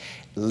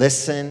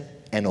 Listen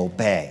and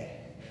obey.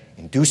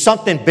 And do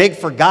something big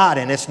for God,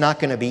 and it's not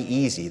going to be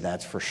easy,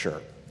 that's for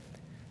sure.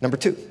 Number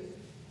 2.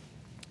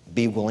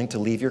 Be willing to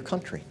leave your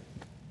country.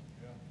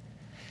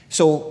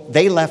 So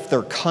they left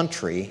their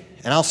country,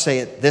 and I'll say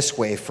it this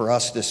way for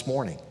us this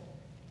morning.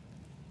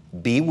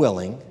 Be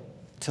willing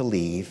to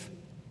leave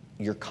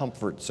your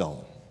comfort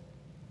zone.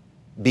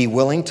 Be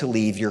willing to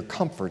leave your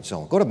comfort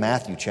zone. Go to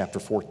Matthew chapter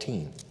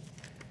 14.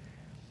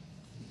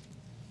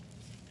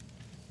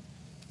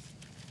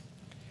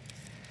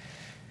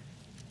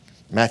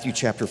 Matthew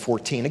chapter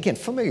 14. Again,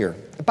 familiar.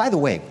 By the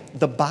way,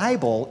 the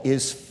Bible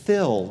is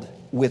filled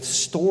with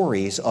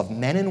stories of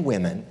men and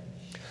women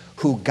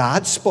who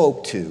God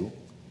spoke to,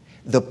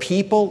 the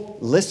people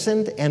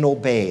listened and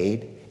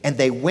obeyed, and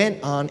they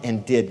went on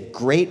and did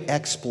great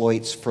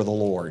exploits for the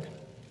Lord.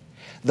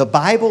 The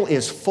Bible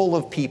is full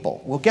of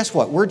people. Well, guess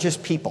what? We're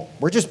just people.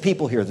 We're just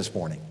people here this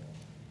morning.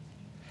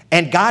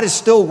 And God is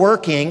still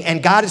working,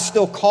 and God is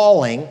still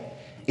calling.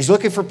 He's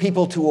looking for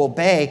people to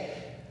obey.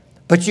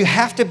 But you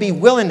have to be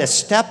willing to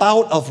step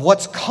out of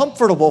what's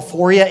comfortable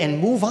for you and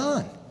move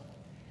on.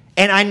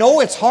 And I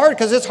know it's hard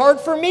because it's hard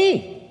for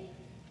me.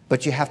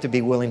 But you have to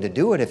be willing to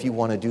do it if you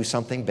want to do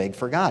something big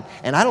for God.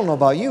 And I don't know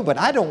about you, but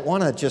I don't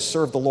want to just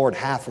serve the Lord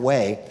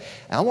halfway.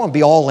 I want to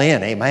be all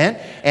in, amen?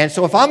 And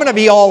so if I'm going to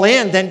be all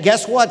in, then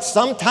guess what?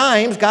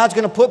 Sometimes God's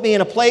going to put me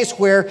in a place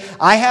where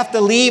I have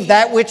to leave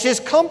that which is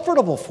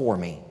comfortable for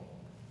me.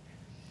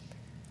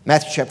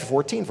 Matthew chapter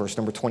 14, verse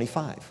number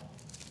 25.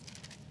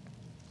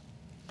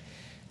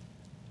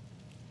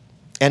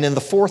 And in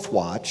the fourth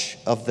watch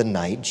of the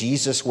night,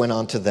 Jesus went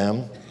unto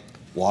them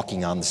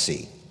walking on the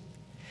sea.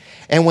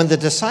 And when the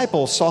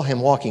disciples saw him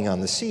walking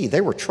on the sea,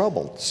 they were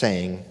troubled,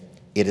 saying,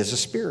 It is a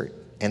spirit.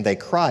 And they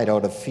cried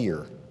out of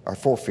fear, or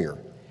for fear.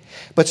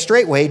 But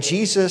straightway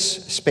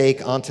Jesus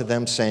spake unto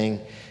them, saying,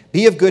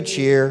 Be of good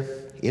cheer,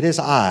 it is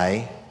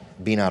I,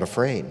 be not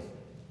afraid.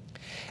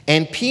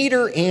 And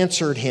Peter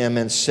answered him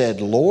and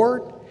said,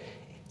 Lord,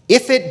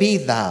 if it be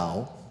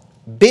thou,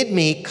 bid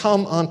me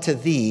come unto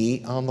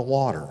thee on the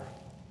water.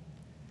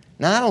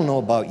 Now, I don't know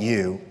about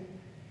you,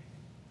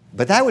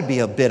 but that would be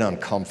a bit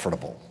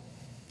uncomfortable.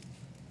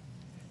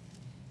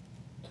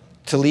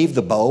 to leave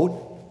the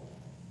boat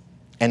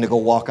and to go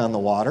walk on the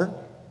water.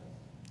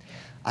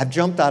 I've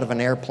jumped out of an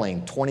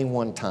airplane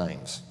 21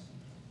 times.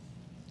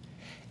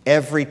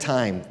 Every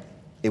time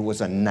it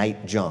was a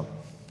night jump.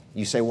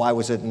 You say, why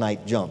was it a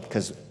night jump?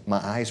 Because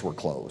my eyes were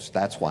closed.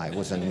 That's why it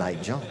was a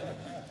night jump.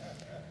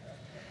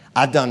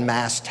 I've done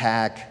mass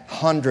tack,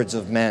 hundreds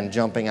of men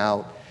jumping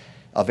out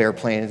of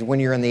airplanes. When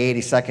you're in the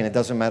 82nd, it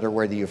doesn't matter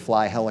whether you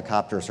fly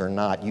helicopters or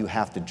not, you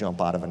have to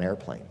jump out of an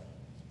airplane.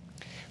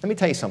 Let me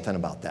tell you something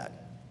about that.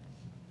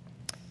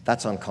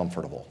 That's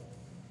uncomfortable.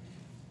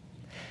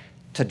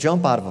 To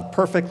jump out of a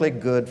perfectly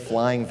good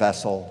flying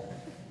vessel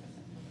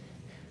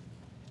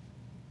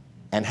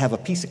and have a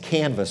piece of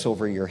canvas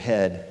over your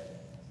head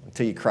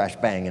until you crash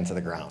bang into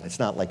the ground. It's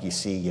not like you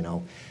see,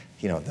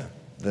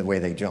 the way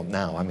they jump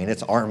now. I mean,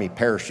 it's Army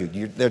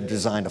parachute. They're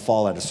designed to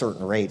fall at a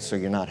certain rate so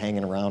you're not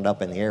hanging around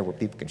up in the air where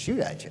people can shoot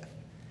at you.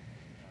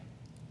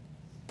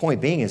 Point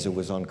being is it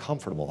was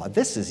uncomfortable.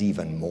 This is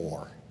even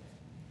more.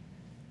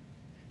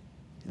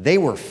 They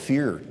were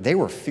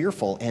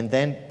fearful, and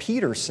then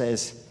Peter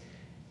says,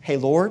 hey,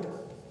 Lord,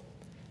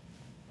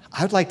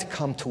 I'd like to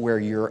come to where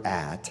you're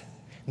at.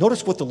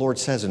 Notice what the Lord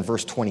says in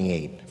verse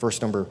 28.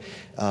 Verse number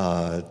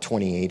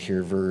 28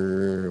 here.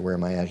 Where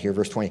am I at here?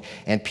 Verse 20.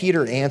 And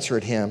Peter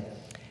answered him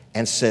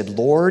and said,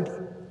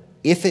 Lord,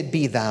 if it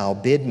be thou,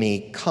 bid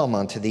me come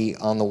unto thee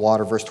on the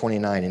water. Verse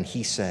 29. And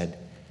he said,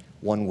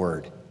 one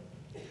word,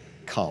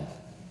 come.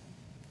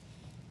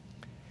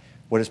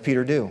 What does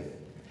Peter do?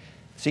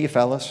 See you,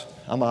 fellas.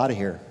 I'm out of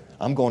here.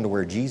 I'm going to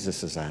where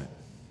Jesus is at. Amen.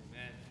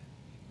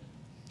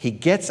 He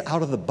gets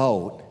out of the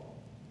boat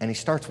and he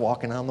starts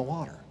walking on the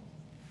water.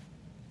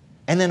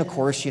 And then, of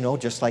course,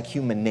 just like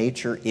human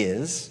nature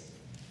is,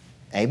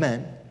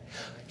 amen,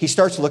 he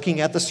starts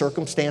looking at the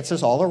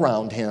circumstances all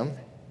around him,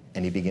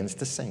 and he begins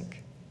to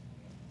sink.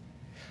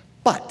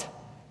 But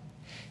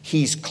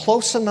he's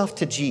close enough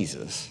to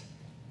Jesus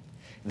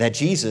that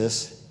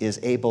Jesus is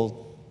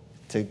able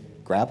to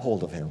grab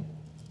hold of him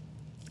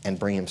and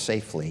bring him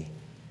safely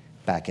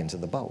back into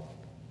the boat.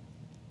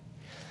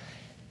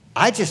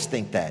 I just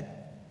think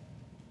that,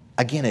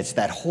 again, it's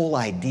that whole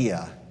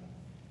idea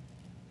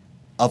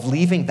of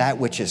leaving that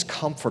which is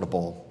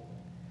comfortable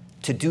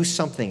to do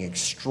something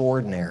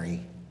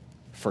extraordinary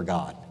for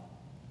God.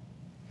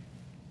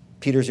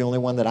 Peter's the only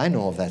one that I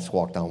know of that's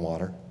walked on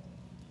water.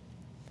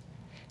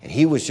 And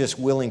he was just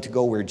willing to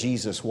go where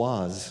Jesus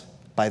was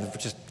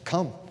just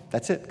come.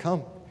 That's it,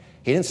 come.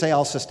 He didn't say,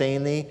 I'll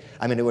sustain thee.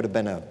 I mean, it would have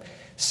been a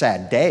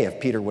sad day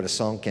if Peter would have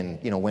sunk and,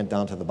 went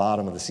down to the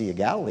bottom of the Sea of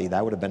Galilee.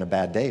 That would have been a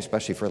bad day,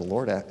 especially for the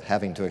Lord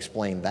having to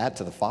explain that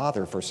to the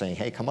Father for saying,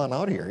 hey, come on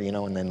out here,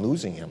 and then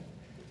losing him.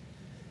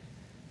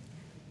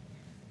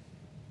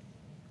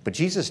 But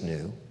Jesus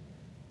knew,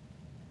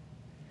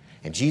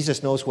 and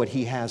Jesus knows what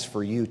he has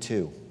for you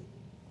too.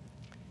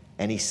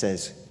 And he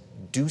says,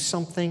 do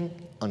something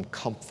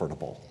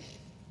uncomfortable,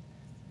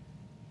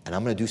 and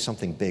I'm going to do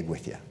something big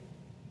with you.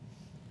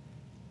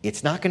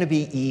 It's not going to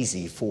be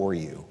easy for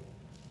you.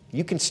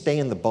 You can stay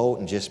in the boat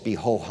and just be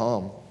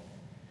ho-hum,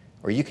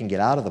 or you can get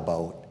out of the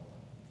boat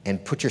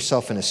and put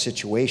yourself in a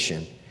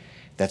situation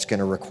that's going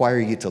to require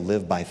you to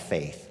live by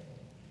faith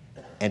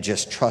and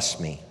just trust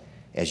me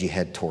as you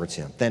head towards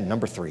him. Then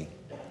number three.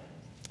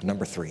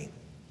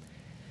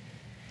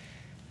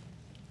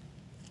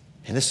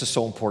 And this is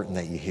so important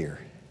that you hear,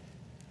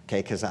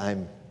 okay, because I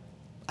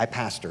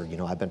pastor,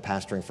 I've been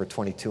pastoring for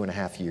 22 and a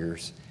half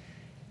years,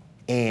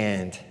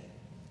 and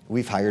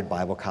we've hired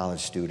Bible college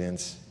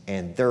students,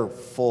 and they're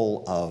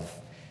full of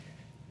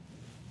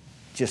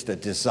just a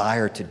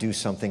desire to do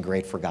something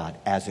great for God,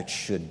 as it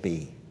should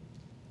be.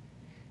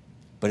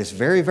 But it's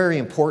very, very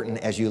important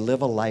as you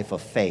live a life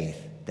of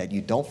faith that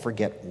you don't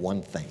forget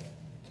one thing,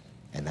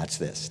 and that's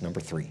this, number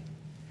 3.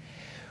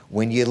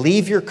 When you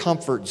leave your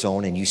comfort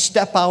zone and you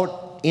step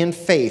out in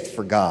faith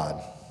for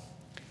God,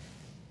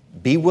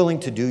 be willing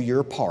to do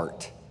your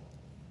part.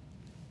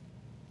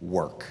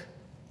 Work.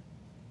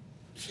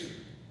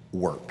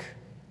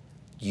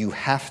 You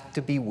have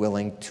to be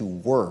willing to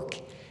work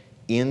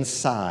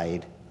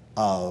inside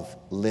of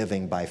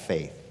living by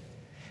faith.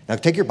 Now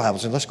take your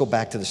Bibles and let's go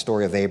back to the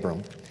story of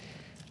Abram.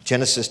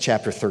 Genesis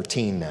chapter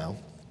 13 now.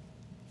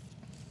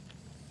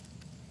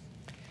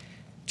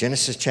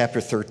 Genesis chapter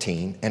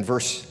 13 and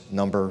verse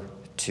number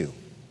 2.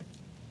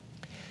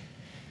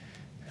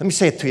 Let me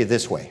say it to you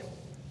this way.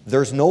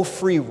 There's no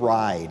free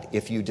ride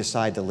if you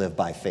decide to live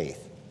by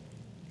faith.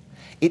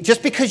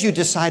 Just because you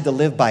decide to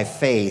live by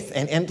faith,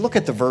 and look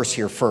at the verse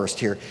here first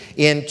here.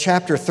 In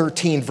chapter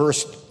 13,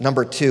 verse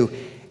number 2,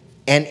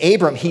 and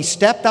Abram, he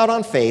stepped out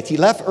on faith. He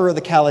left Ur of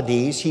the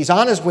Chaldees. He's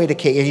on his way to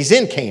Canaan. He's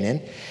in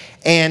Canaan.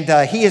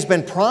 And he has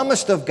been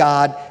promised of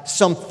God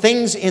some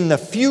things in the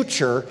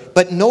future.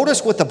 But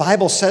notice what the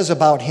Bible says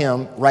about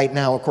him right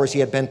now. Of course,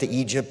 he had been to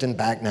Egypt and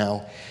back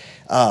now.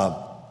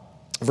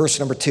 Verse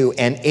number 2,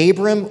 and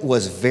Abram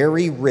was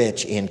very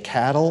rich in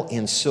cattle,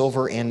 in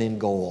silver, and in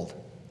gold.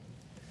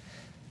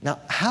 Now,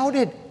 how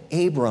did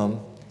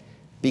Abram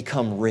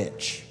become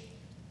rich?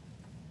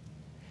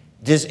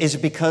 Is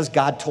it because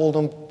God told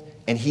him,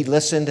 and he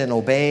listened and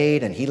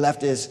obeyed, and he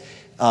left his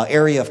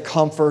area of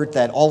comfort,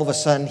 that all of a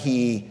sudden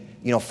he,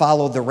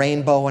 followed the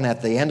rainbow, and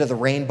at the end of the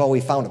rainbow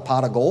he found a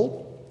pot of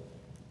gold?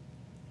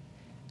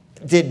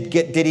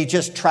 Did he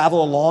just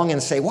travel along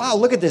and say, wow,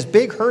 look at this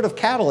big herd of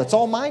cattle, it's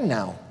all mine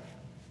now?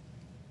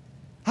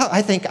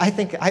 I think,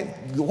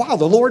 wow,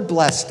 the Lord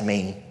blessed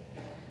me,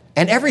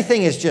 and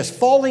everything is just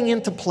falling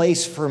into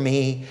place for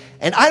me,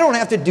 and I don't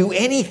have to do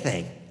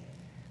anything.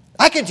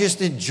 I can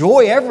just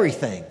enjoy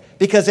everything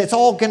because it's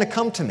all going to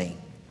come to me.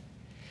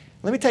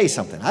 Let me tell you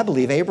something. I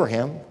believe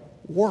Abraham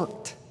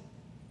worked.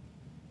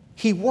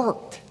 He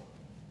worked.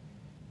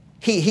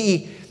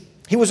 He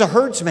was a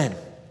herdsman.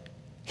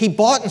 He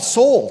bought and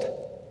sold.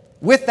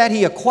 With that,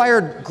 he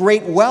acquired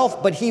great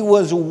wealth, but he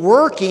was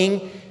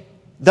working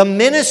the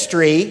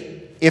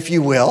ministry, if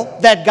you will,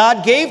 that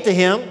God gave to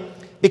him,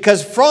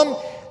 because from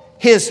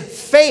his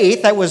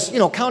faith that was,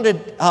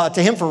 counted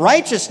to him for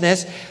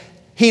righteousness,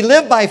 he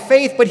lived by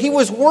faith, but he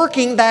was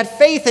working that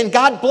faith, and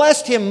God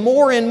blessed him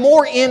more and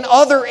more in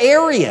other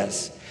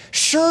areas.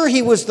 Sure,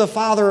 he was the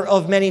father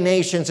of many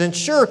nations, and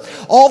sure,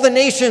 all the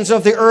nations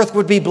of the earth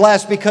would be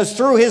blessed because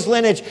through his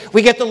lineage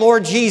we get the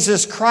Lord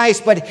Jesus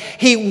Christ, but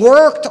he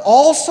worked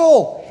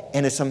also.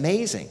 And it's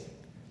amazing.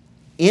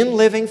 In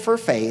living for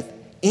faith,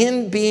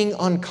 in being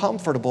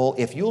uncomfortable,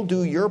 if you'll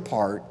do your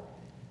part,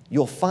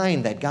 you'll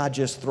find that God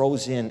just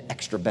throws in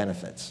extra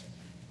benefits.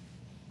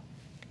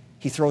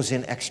 He throws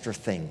in extra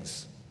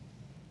things.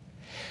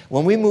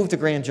 When we moved to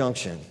Grand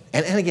Junction,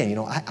 and again,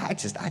 I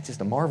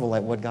just marvel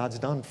at what God's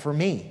done for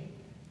me,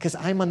 because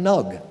I'm a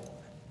nug.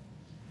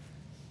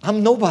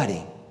 I'm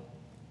nobody.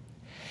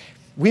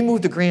 We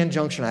moved to Grand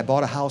Junction. I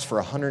bought a house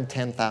for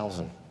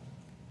 $110,000.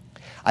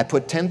 I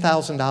put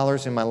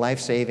 $10,000 in my life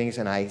savings,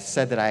 and I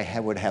said that I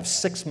would have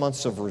 6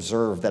 months of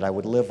reserve that I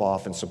would live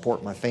off and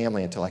support my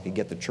family until I could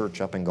get the church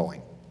up and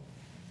going.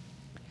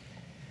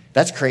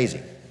 That's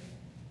crazy.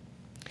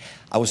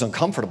 I was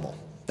uncomfortable.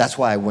 That's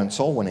why I went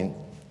soul winning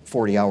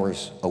 40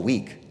 hours a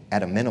week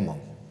at a minimum.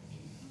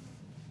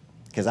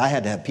 Because I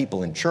had to have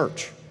people in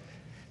church.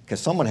 Because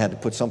someone had to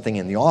put something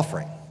in the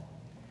offering.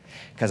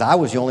 Because I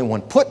was the only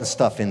one putting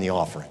stuff in the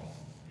offering.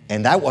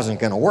 And that wasn't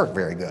going to work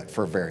very good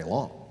for very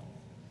long.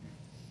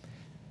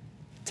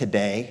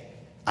 Today,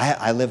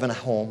 I live in a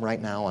home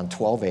right now on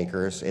 12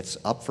 acres. It's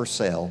up for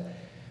sale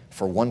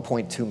for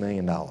 $1.2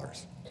 million.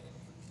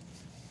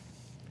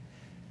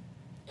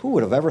 Who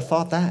would have ever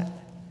thought that?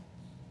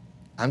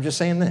 I'm just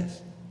saying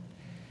this.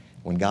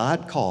 When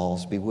God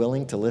calls, be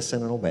willing to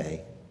listen and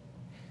obey.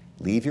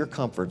 Leave your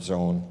comfort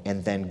zone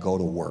and then go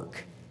to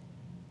work.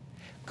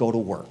 Go to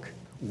work.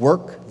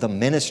 Work the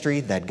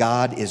ministry that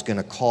God is going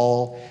to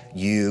call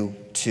you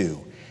to.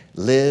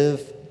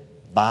 Live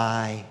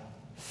by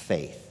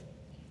faith.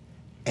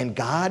 And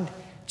God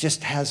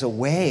just has a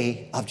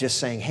way of just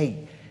saying,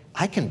 hey,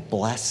 I can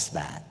bless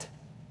that.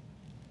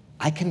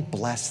 I can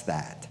bless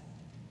that.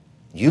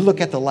 You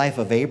look at the life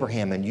of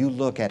Abraham and you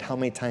look at how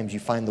many times you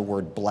find the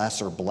word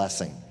bless or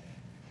blessing.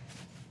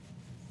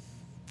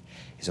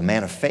 He's a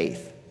man of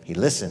faith. He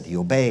listened, he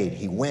obeyed,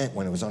 he went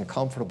when it was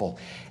uncomfortable,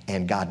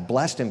 and God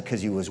blessed him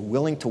because he was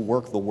willing to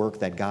work the work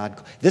that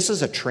God... This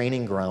is a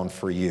training ground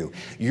for you.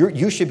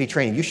 You should be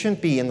training. You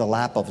shouldn't be in the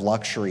lap of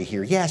luxury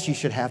here. Yes, you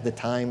should have the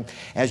time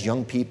as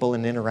young people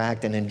and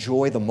interact and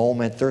enjoy the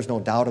moment. There's no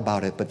doubt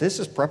about it, but this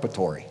is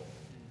preparatory.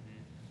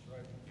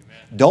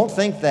 Don't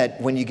think that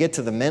when you get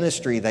to the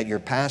ministry that your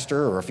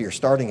pastor, or if you're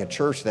starting a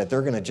church, that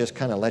they're going to just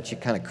kind of let you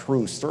kind of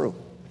cruise through.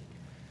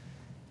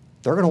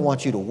 They're going to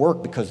want you to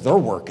work because they're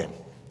working.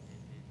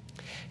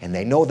 And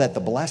they know that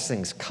the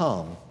blessings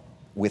come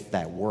with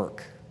that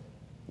work,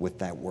 When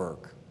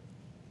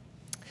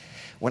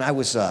I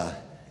was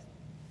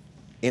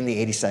in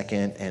the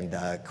 82nd, and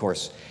of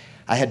course,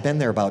 I had been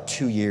there about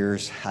 2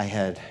 years. I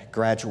had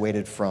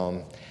graduated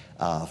from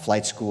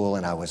flight school,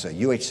 and I was a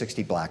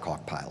UH-60 Black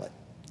Hawk pilot.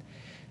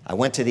 I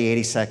went to the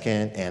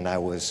 82nd, and I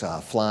was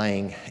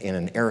flying in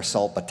an air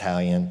assault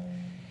battalion.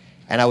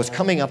 And I was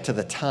coming up to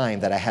the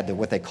time that I had to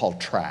what they call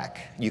track.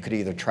 You could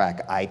either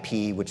track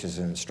IP, which is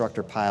an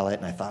instructor pilot,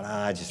 and I thought,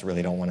 I just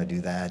really don't want to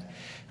do that.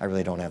 I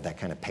really don't have that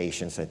kind of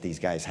patience that these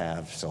guys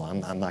have, so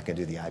I'm not going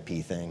to do the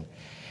IP thing.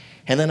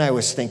 And then I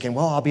was thinking,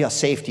 well, I'll be a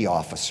safety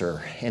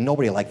officer. And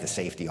nobody liked the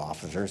safety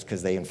officers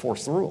because they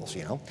enforce the rules,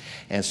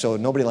 And so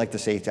nobody liked the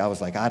safety. I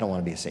was like, I don't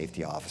want to be a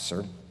safety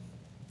officer.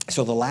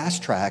 So the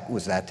last track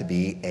was that to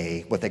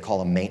be what they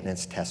call a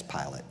maintenance test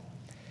pilot.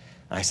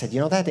 And I said,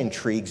 that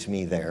intrigues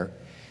me there.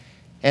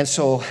 And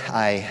so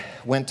I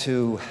went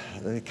to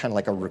kind of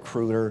like a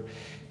recruiter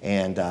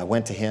and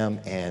went to him,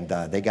 and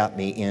they got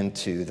me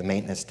into the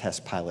maintenance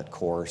test pilot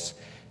course.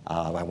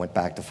 I went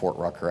back to Fort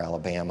Rucker,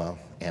 Alabama,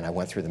 and I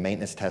went through the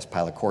maintenance test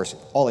pilot course.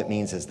 All it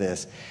means is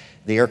this: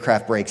 the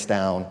aircraft breaks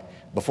down.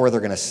 Before they're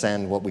going to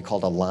send what we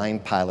called a line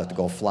pilot to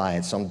go fly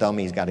it, some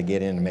dummy's got to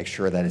get in and make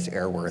sure that it's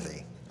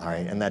airworthy. All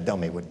right, and that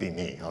dummy would be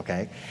me,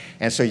 okay?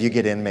 And so you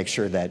get in and make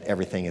sure that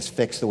everything is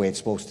fixed the way it's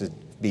supposed to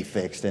be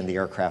fixed and the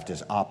aircraft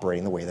is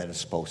operating the way that it's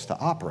supposed to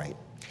operate.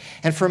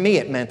 And for me,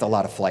 it meant a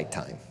lot of flight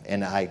time,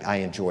 and I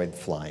enjoyed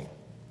flying.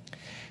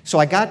 So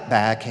I got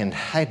back, and I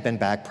had been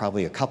back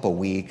probably a couple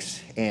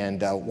weeks,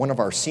 and one of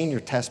our senior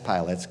test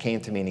pilots came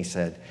to me and he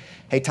said,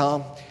 "Hey,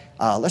 Tom,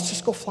 let's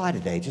just go fly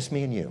today, just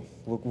me and you.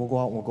 We'll go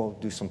out and we'll go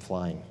do some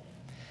flying."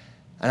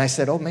 And I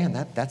said, "Oh, man,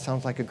 that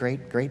sounds like a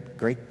great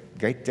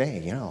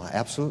day.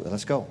 Absolutely,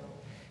 let's go."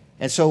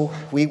 And so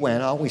we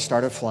went out, we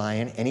started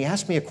flying, and he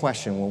asked me a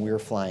question when we were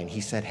flying.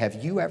 He said,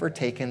 "Have you ever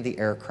taken the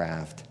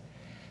aircraft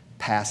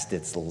past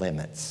its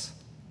limits?"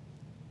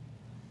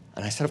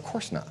 And I said, "Of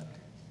course not.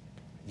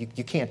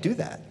 You can't do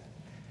that.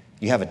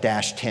 You have a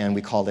 -10,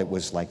 we called it,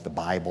 was like the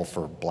Bible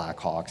for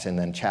Blackhawks, and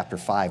then chapter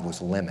 5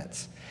 was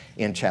limits.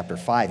 In chapter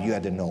 5, you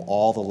had to know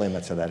all the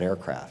limits of that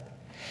aircraft."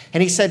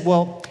 And he said,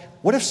 "Well,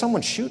 what if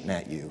someone's shooting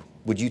at you?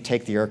 Would you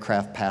take the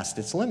aircraft past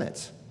its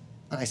limits?"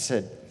 I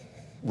said,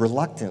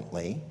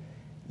 reluctantly,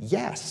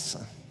 "Yes,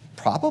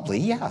 probably,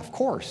 yeah, of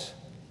course."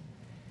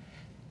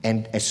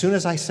 And as soon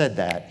as I said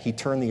that, he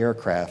turned the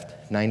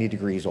aircraft 90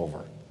 degrees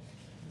over.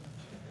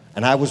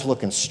 And I was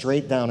looking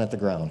straight down at the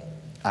ground.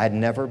 I'd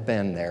never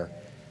been there,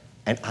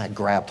 and I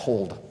grabbed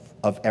hold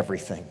of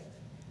everything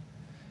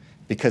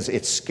because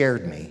it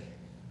scared me,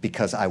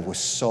 because I was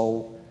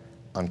so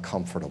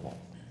uncomfortable.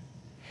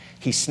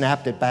 He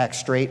snapped it back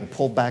straight and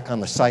pulled back on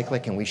the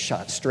cyclic, and we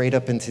shot straight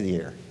up into the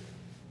air.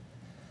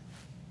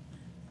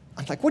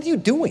 I'm like, "What are you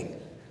doing?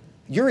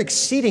 You're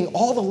exceeding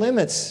all the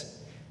limits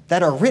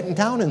that are written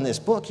down in this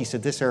book." He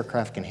said, "This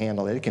aircraft can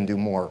handle it. It can do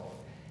more."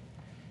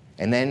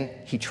 And then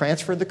he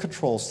transferred the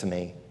controls to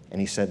me,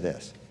 and he said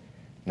this,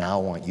 "Now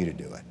I want you to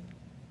do it."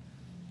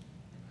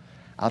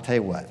 I'll tell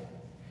you what,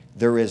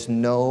 there is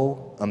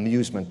no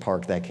amusement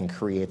park that can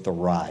create the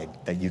ride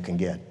that you can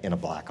get in a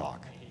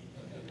Blackhawk.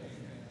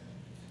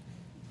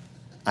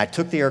 I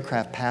took the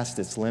aircraft past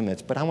its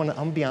limits, but I'm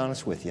gonna be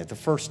honest with you. The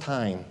first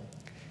time,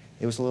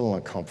 it was a little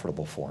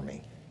uncomfortable for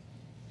me.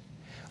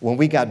 When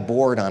we got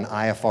bored on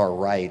IFR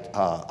right,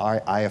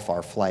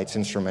 IFR flights,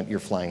 instrument, you're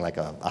flying like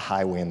a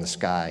highway in the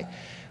sky,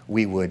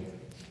 we would,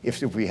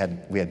 if we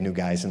had new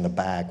guys in the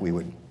back, we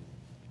would,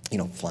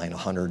 flying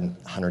 100,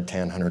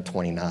 110,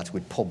 120 knots,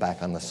 we'd pull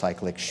back on the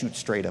cyclic, shoot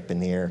straight up in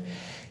the air,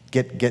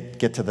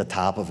 get to the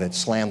top of it,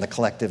 slam the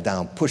collective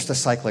down, push the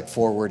cyclic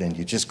forward, and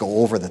you just go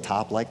over the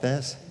top like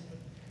this.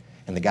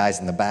 And the guys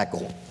in the back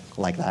go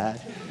like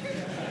that.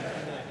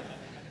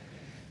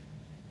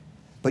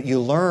 But you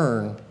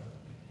learn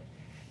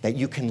that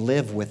you can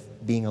live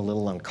with being a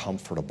little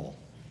uncomfortable.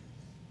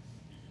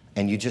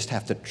 And you just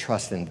have to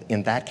trust,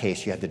 in that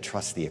case, you had to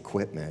trust the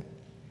equipment.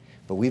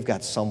 But we've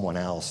got someone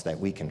else that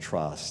we can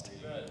trust,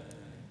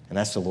 and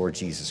that's the Lord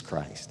Jesus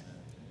Christ.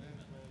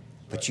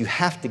 But you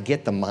have to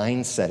get the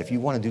mindset, if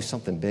you want to do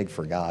something big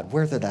for God,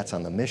 whether that's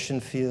on the mission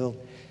field,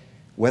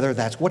 whether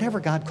that's whatever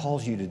God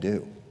calls you to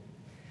do,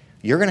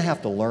 you're going to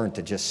have to learn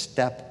to just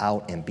step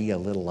out and be a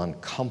little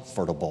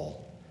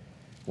uncomfortable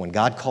when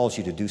God calls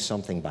you to do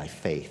something by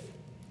faith,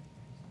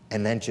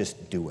 and then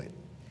just do it.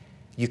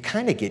 You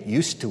kind of get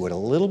used to it a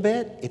little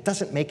bit. It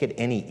doesn't make it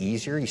any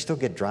easier. You still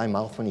get dry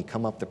mouth when you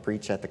come up to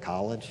preach at the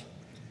college.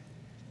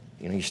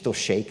 You're still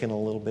shaking a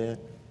little bit.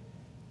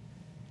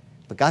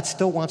 But God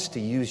still wants to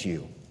use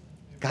you.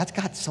 God's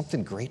got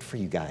something great for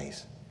you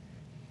guys.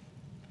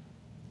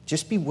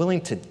 Just be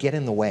willing to get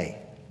in the way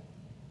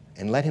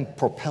and let him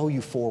propel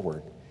you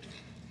forward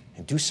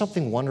and do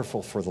something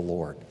wonderful for the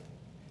Lord.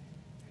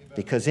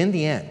 Because in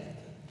the end,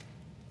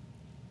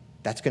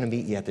 that's going to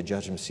meet you at the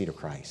judgment seat of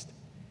Christ.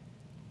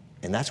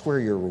 And that's where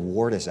your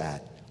reward is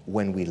at,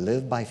 when we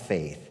live by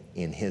faith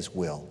in his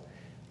will.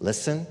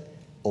 Listen,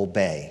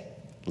 obey,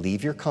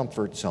 leave your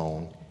comfort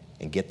zone,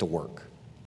 and get to work.